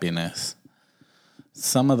you happiness.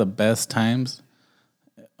 Some of the best times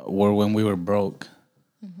were when we were broke.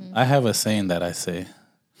 Mm-hmm. I have a saying that I say.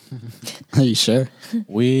 Are you sure?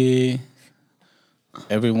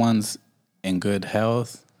 Everyone's in good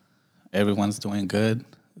health. Everyone's doing good.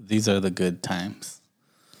 These are the good times.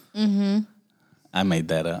 Mm-hmm. I made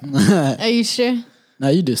that up. Are you sure? No,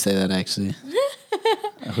 you do say that actually.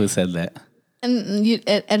 Who said that? And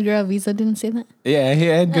Edgar Alviso didn't say that? Yeah,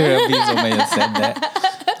 Edgar Alviso may have said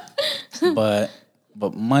that.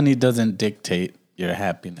 But money doesn't dictate your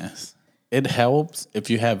happiness. It helps if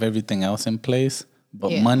you have everything else in place,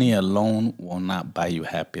 but money alone will not buy you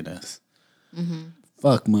happiness. Mm-hmm.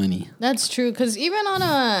 Fuck money. That's true, because even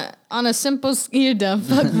on a simple, you're dumb,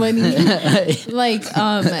 fuck money. Like,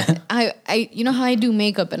 I you know how I do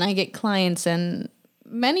makeup and I get clients, and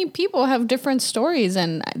many people have different stories,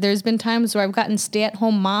 and there's been times where I've gotten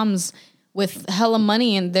stay-at-home moms with hella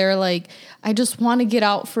money, and they're like, I just want to get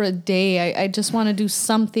out for a day. I just want to do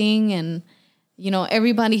something, and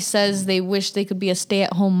everybody says they wish they could be a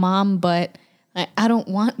stay-at-home mom, but I don't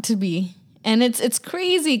want to be. And it's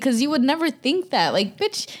crazy, because you would never think that. Like,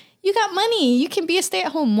 bitch, you got money. You can be a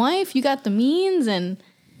stay-at-home wife. You got the means,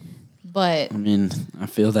 but I mean, I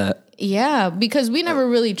feel that. Yeah, because we never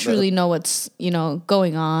really truly know what's,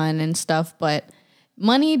 going on and stuff, but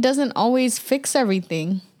money doesn't always fix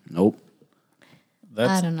everything. Nope.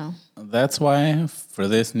 I don't know. That's why for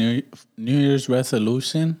this New Year's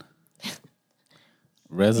resolution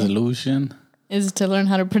Is to learn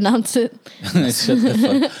how to pronounce it. Shut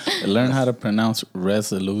the fuck. Learn how to pronounce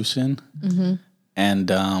resolution. Mm-hmm. And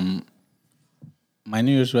my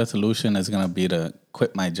New Year's resolution is going to be to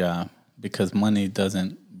quit my job, because money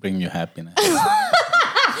doesn't bring you happiness.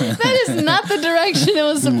 That is not the direction it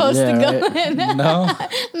was supposed to go in. No?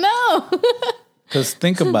 No. Because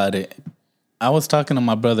think about it. I was talking to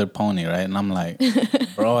my brother Pony, right? And I'm like,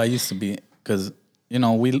 bro, I used to be, because we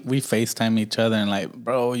FaceTime each other and like,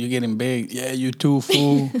 bro, you getting big. Yeah, you too,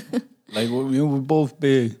 fool. Like, we're both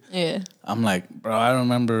big. Yeah. I'm like, bro, I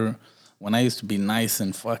remember when I used to be nice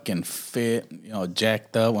and fucking fit,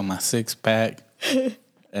 jacked up with my 6-pack.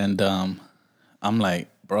 And I'm like,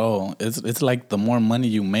 bro, it's like the more money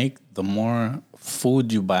you make, the more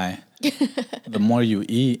food you buy, the more you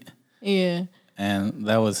eat. Yeah. And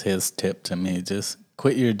that was his tip to me. Just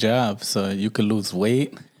quit your job so you could lose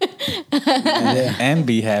weight and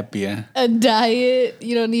be happier. A diet.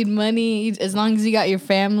 You don't need money as long as you got your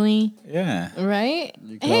family. Yeah. Right?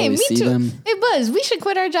 You can Hey, me always see too. them. Hey, Buzz, we should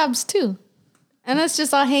quit our jobs too. And let's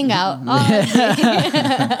just all hang out.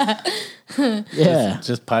 Yeah.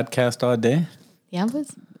 Just podcast all day. Yeah,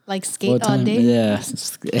 Buzz. Like skate What all time? day. Yeah.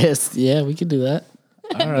 Yeah, we could do that.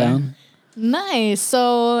 All right. Down. Nice.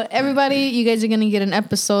 So everybody, you guys are going to get an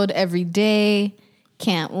episode every day.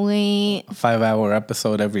 Can't wait. 5-hour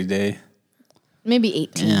episode every day. Maybe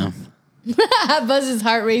 18. Yeah. Buzz's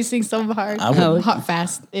heart racing so hard. Heart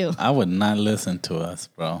fast. Ew. I would not listen to us,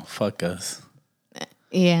 bro. Fuck us.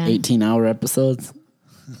 Yeah. 18-hour episodes.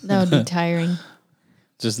 That would be tiring.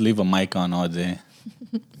 Just leave a mic on all day.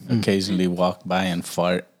 Occasionally walk by and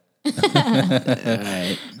fart.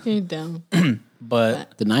 Right. You're dumb.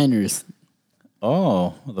 But The Niners.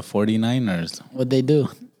 the 49ers. What'd they do?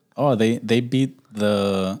 Oh, they beat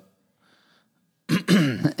the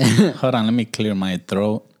Hold on, let me clear my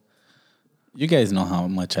throat. You guys know how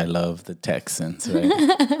much I love the Texans, right?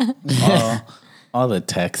 all the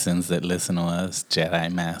Texans that listen to us,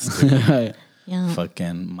 Jedi Master, Right. Yeah.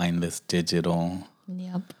 fucking Mindless Digital,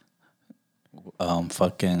 Yep.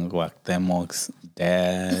 fucking Guactemoc's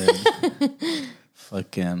dad,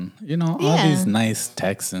 fucking, all Yeah. these nice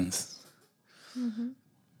Texans.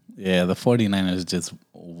 Yeah, the 49ers just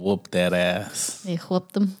whooped that ass. They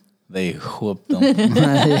whooped them. They whooped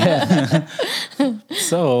them.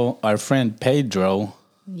 So our friend Pedro,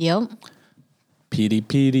 Yep.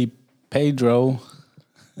 Petey Pedro,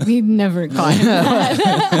 We never caught him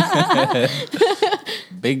that.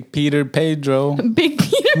 Big Peter Pedro, Big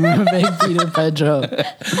Peter. Big Peter Pedro.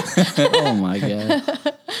 Oh my god.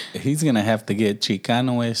 he's gonna have to get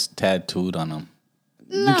Chicanoish tattooed on him.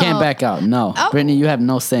 You can't back out. No. Oh. Brittany, you have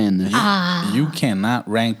no say in this. You cannot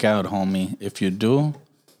rank out, homie. If you do,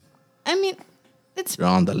 I mean, it's. You're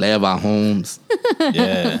on the level, Holmes.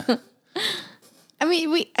 yeah. I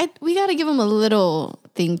mean, we got to give him a little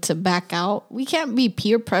thing to back out. We can't be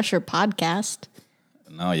peer pressure podcast.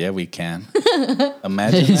 No, yeah, we can.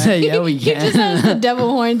 Imagine He said, that. yeah, we He just can. has the devil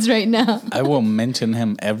horns right now. I will mention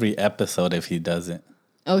him every episode if he does it.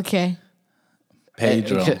 Okay.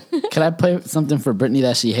 Pedro. Can I play something for Brittany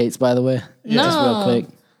that she hates, by the way? No. Just real quick.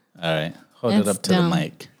 All right. Hold it That's up to dumb. the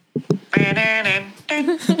mic.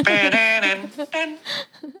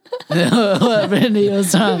 What Brittany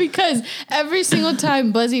was trying. Because every single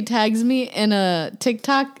time Buzzy tags me in a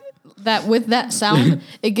TikTok that with that sound,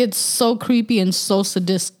 it gets so creepy and so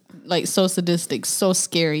sadistic, so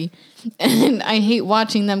scary. And I hate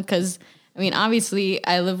watching them because, I mean, obviously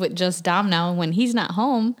I live with just Dom now, and when he's not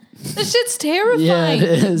home, this shit's terrifying. Yeah,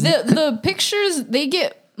 it is. The pictures, they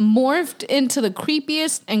get morphed into the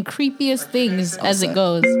creepiest and creepiest things as it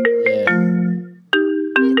goes.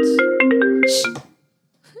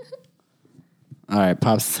 All right,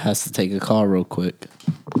 Pops has to take a call real quick.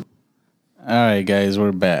 All right, guys,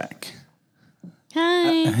 we're back.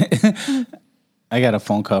 Hi. I got a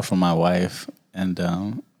phone call from my wife,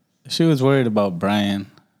 and she was worried about Brian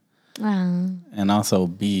and also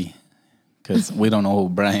B, because we don't know who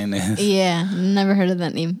Brian is. Yeah, never heard of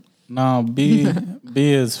that name. No, B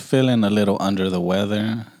is feeling a little under the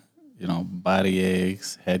weather. Body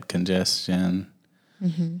aches, head congestion,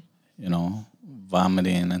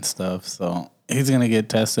 vomiting and stuff. So he's going to get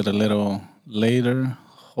tested a little later.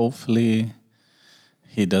 Hopefully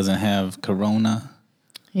he doesn't have corona,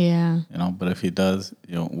 Yeah. but if he does,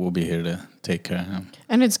 we'll be here to take care of him.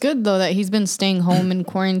 And it's good, though, that he's been staying home and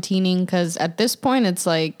quarantining, because at this point, it's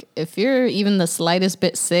like, if you're even the slightest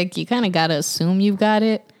bit sick, you kind of got to assume you've got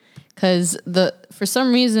it. Because for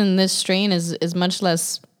some reason, this strain is much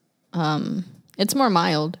less, it's more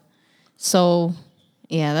mild. So,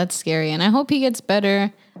 yeah, that's scary. And I hope he gets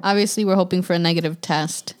better. Obviously, we're hoping for a negative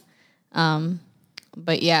test.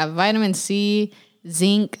 But yeah, vitamin C,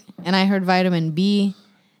 zinc, and I heard vitamin B,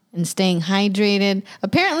 and staying hydrated.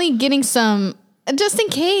 Apparently getting some, just in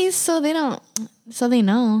case, so they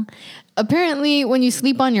know. Apparently when you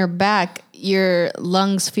sleep on your back, your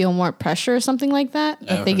lungs feel more pressure or something like that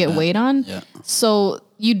they get weight on. Yeah. So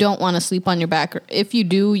you don't want to sleep on your back. Or if you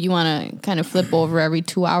do, you want to kind of flip over every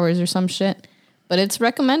 2 hours or some shit. But it's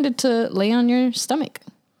recommended to lay on your stomach.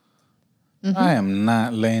 I am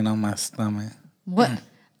not laying on my stomach. What?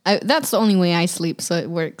 That's the only way I sleep, so it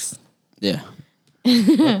works. Yeah.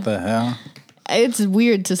 What the hell? It's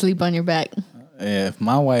weird to sleep on your back. Yeah, if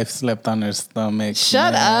my wife slept on her stomach,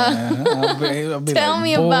 Shut up. I'll be Tell like,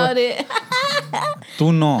 me "Boy, about it.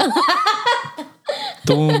 Tú no.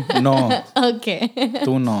 Tú no. Okay.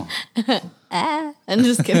 Tú no. I'm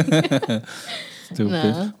just kidding. Stupid.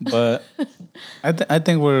 No. But I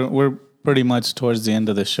think we're pretty much towards the end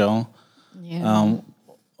of the show. Yeah.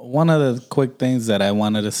 One of the quick things that I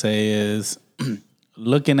wanted to say is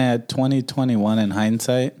looking at 2021 in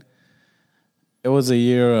hindsight, it was a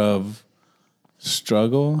year of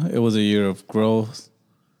struggle. It was a year of growth.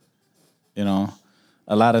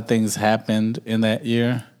 A lot of things happened in that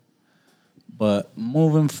year. But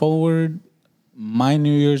moving forward, my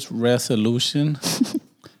New Year's resolution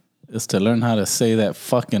is to learn how to say that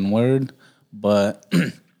fucking word. But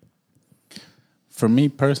for me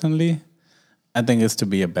personally, I think it's to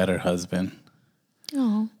be a better husband.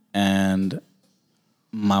 Oh. And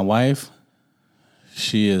my wife,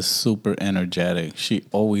 she is super energetic. She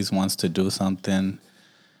always wants to do something,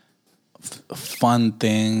 fun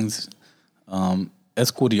things.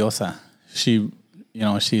 Es curiosa. She,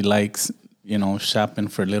 she likes, shopping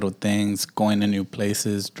for little things, going to new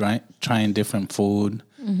places, trying different food.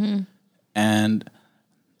 Mm-hmm. And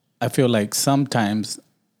I feel like sometimes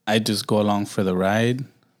I just go along for the ride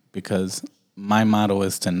because my motto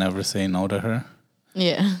is to never say no to her.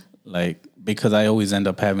 Yeah. Like, because I always end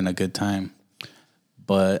up having a good time.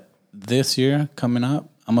 But this year coming up,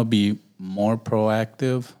 I'm going to be more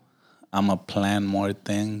proactive. I'm going to plan more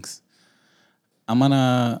things. I'm going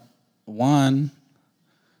to,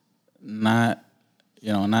 not,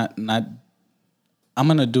 I'm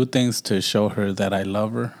going to do things to show her that I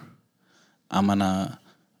love her. I'm going to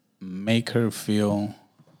make her feel,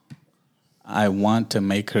 I want to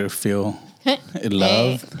make her feel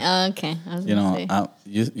loved. Hey. Okay. I was gonna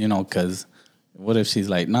say. Because what if she's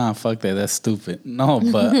like, nah, fuck that, that's stupid. No,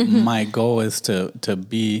 but my goal is to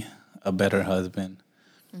be a better husband.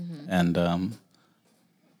 Mm-hmm.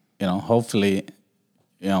 And, hopefully,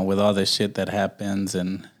 with all the shit that happens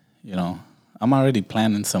and, I'm already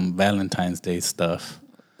planning some Valentine's Day stuff.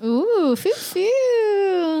 Ooh,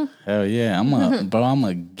 phew. Hell yeah. I'm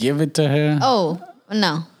gonna give it to her. Oh,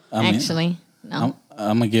 no. No.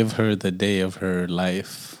 I'm gonna give her the day of her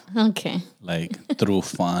life. Okay. Like through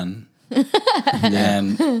fun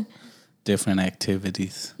and different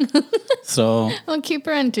activities. So I'll keep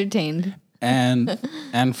her entertained. and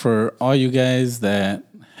for all you guys that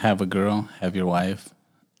have a girl, have your wife,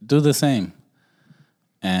 do the same.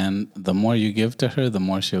 And the more you give to her, the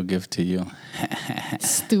more she'll give to you.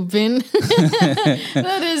 Stupid.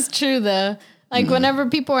 That is true, though. Like, whenever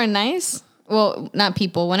people are nice, well, not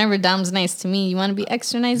people, whenever Dom's nice to me, you want to be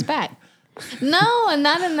extra nice back. No, and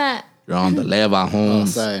not in that. You're on the leva home. Oh,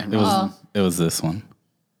 sorry. It was this one.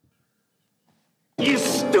 You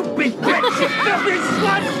stupid bitch! You filthy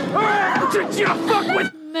slut! Did you fuck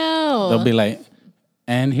with? No. They'll be like,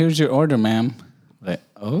 and here's your order, ma'am. Like,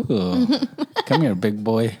 oh, come here, big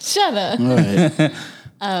boy. Shut up. All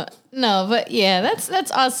right. No, but yeah,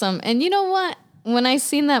 that's awesome. And you know what? When I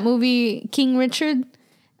seen that movie King Richard,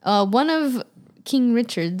 one of King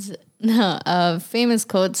Richard's famous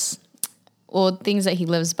quotes or things that he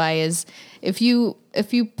lives by is if you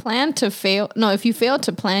plan to fail, if you fail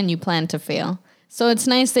to plan, you plan to fail. So it's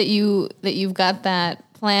nice that you've got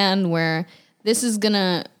that plan where this is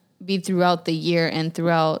gonna be throughout the year and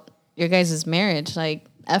throughout your guys' marriage. Like,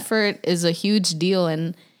 effort is a huge deal,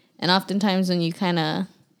 and oftentimes when you kind of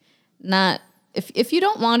not, if you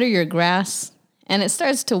don't water your grass and it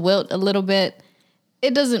starts to wilt a little bit,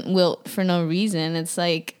 it doesn't wilt for no reason. It's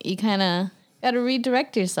like you kind of got to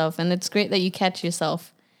redirect yourself, and it's great that you catch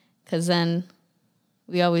yourself, because then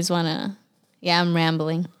we always want to, I'm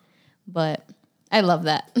rambling, but I love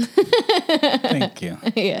that. Thank you.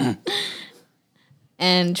 Yeah.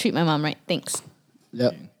 And treat my mom right. Thanks.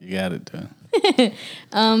 Yep. You got it, dude.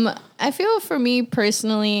 I feel for me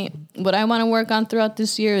personally, what I want to work on throughout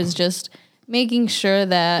this year is just making sure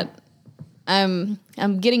that I'm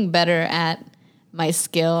getting better at my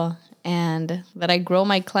skill and that I grow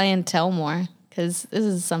my clientele more, because this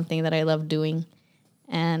is something that I love doing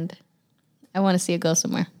and I want to see it go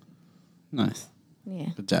somewhere. Nice. Yeah.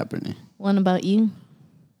 Good job, Brittany. What about you?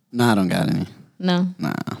 Nah, I don't got any. No.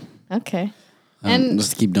 Nah. Okay. And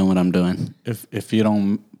just keep doing what I'm doing. If you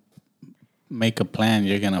don't make a plan,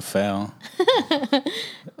 you're gonna fail.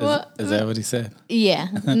 Is that what he said? Yeah,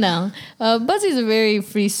 no. Buzzy's a very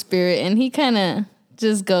free spirit, and he kind of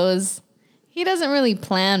just goes. He doesn't really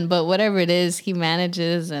plan, but whatever it is, he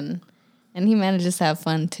manages, and he manages to have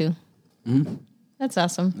fun too. Mm-hmm. That's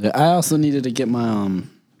awesome. Yeah, I also needed to get my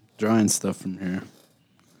drawing stuff from here.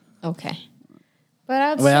 Okay.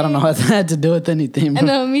 But I don't know what that had to do with anything. I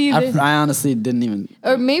know, me either. I honestly didn't even.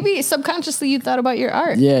 Or maybe subconsciously you thought about your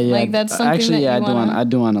art. Yeah. Like that's something actually, that I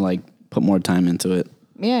do want to like put more time into it.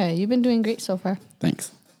 Yeah, you've been doing great so far.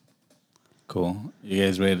 Thanks. Cool. You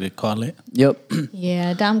guys ready to call it? Yep.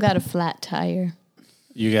 Yeah, Dom got a flat tire.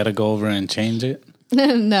 You got to go over and change it?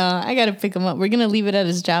 No, I got to pick him up. We're going to leave it at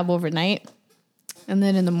his job overnight. And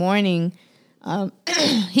then in the morning,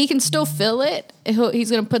 he can still fill it.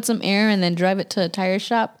 He's going to put some air and then drive it to a tire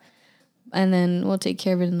shop. And then we'll take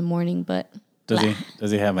care of it in the morning. But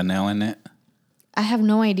Does he have a nail in it? I have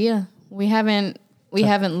no idea. We haven't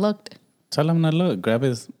looked. Tell him to look. Grab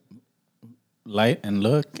his light and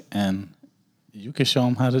look, and you can show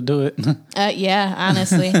him how to do it. Yeah,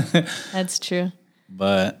 honestly, that's true.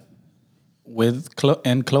 But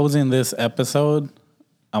in closing this episode,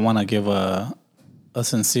 I want to give a a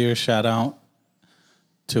sincere shout out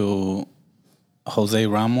to Jose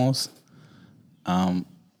Ramos. I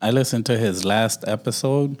listened to his last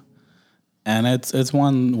episode, and it's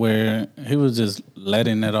one where he was just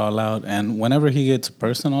letting it all out. And whenever he gets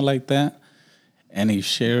personal like that, and he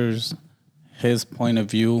shares his point of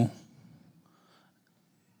view,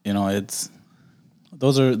 you know,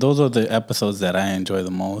 those are the episodes that I enjoy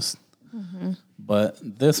the most. Mm-hmm. But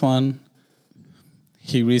this one,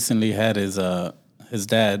 he recently had his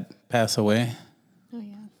dad pass away. Oh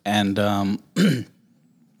yeah. And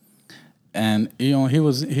and you know, he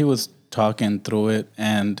was talking through it,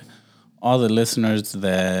 and all the listeners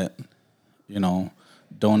that, you know,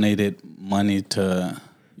 donated money to,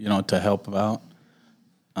 you know, to help out.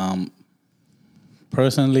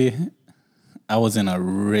 Personally, I was in a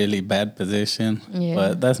really bad position,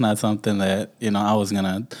 but that's not something that, you know, I was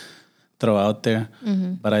gonna throw out there.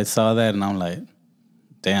 Mm-hmm. But I saw that and I'm like,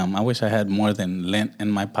 damn, I wish I had more than lint in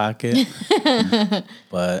my pocket.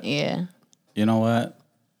 But Yeah. you know what?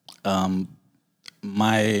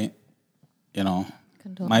 My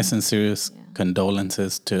sincerest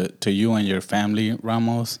condolences to you and your family,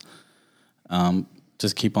 Ramos.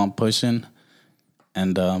 Just keep on pushing.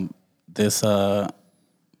 And I'm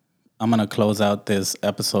going to close out this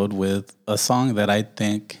episode with a song that I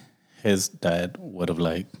think his dad would have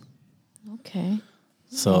liked. Okay.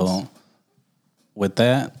 So with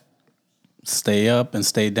that, stay up and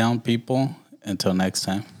stay down, people. Until next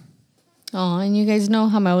time. Oh, and you guys know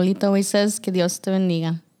how my abuelita always says, que Dios te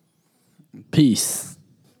bendiga. Peace.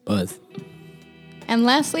 Buzz. And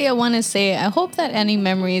lastly, I want to say, I hope that any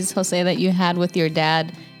memories, Jose, that you had with your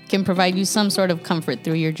dad can provide you some sort of comfort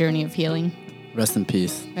through your journey of healing. Rest in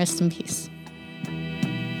peace. Rest in peace.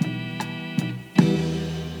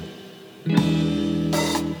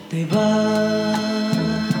 Te vas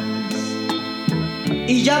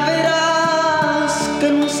y ya verás que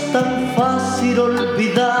no es tan fácil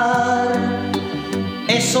olvidar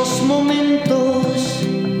esos momentos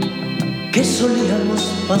que solíamos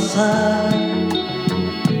pasar,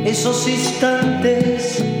 esos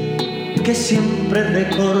instantes que siempre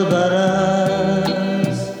recordarás.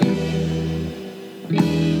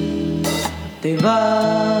 Te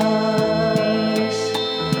vas,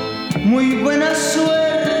 muy buena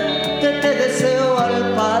suerte te deseo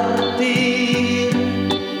al partir.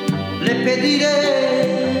 Le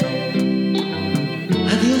pediré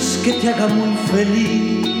a Dios que te haga muy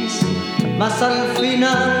feliz, mas al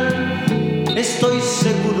final estoy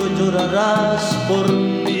seguro llorarás por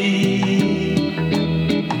mí.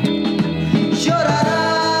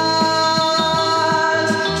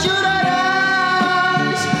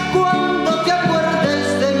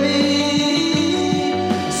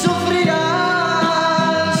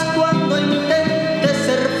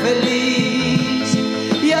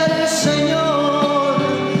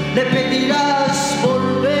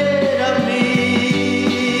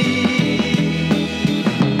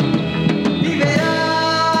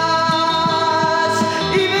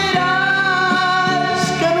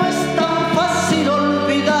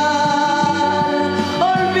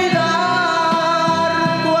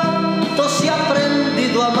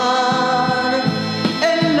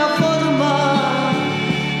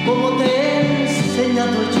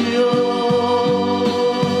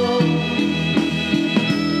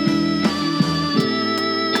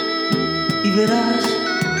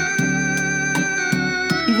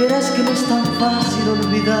 Y verás que no es tan fácil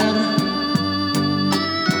olvidar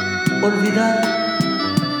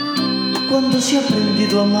cuando se ha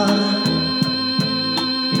aprendido a amar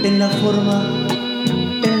en la forma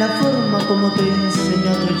como te he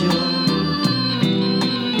enseñado yo.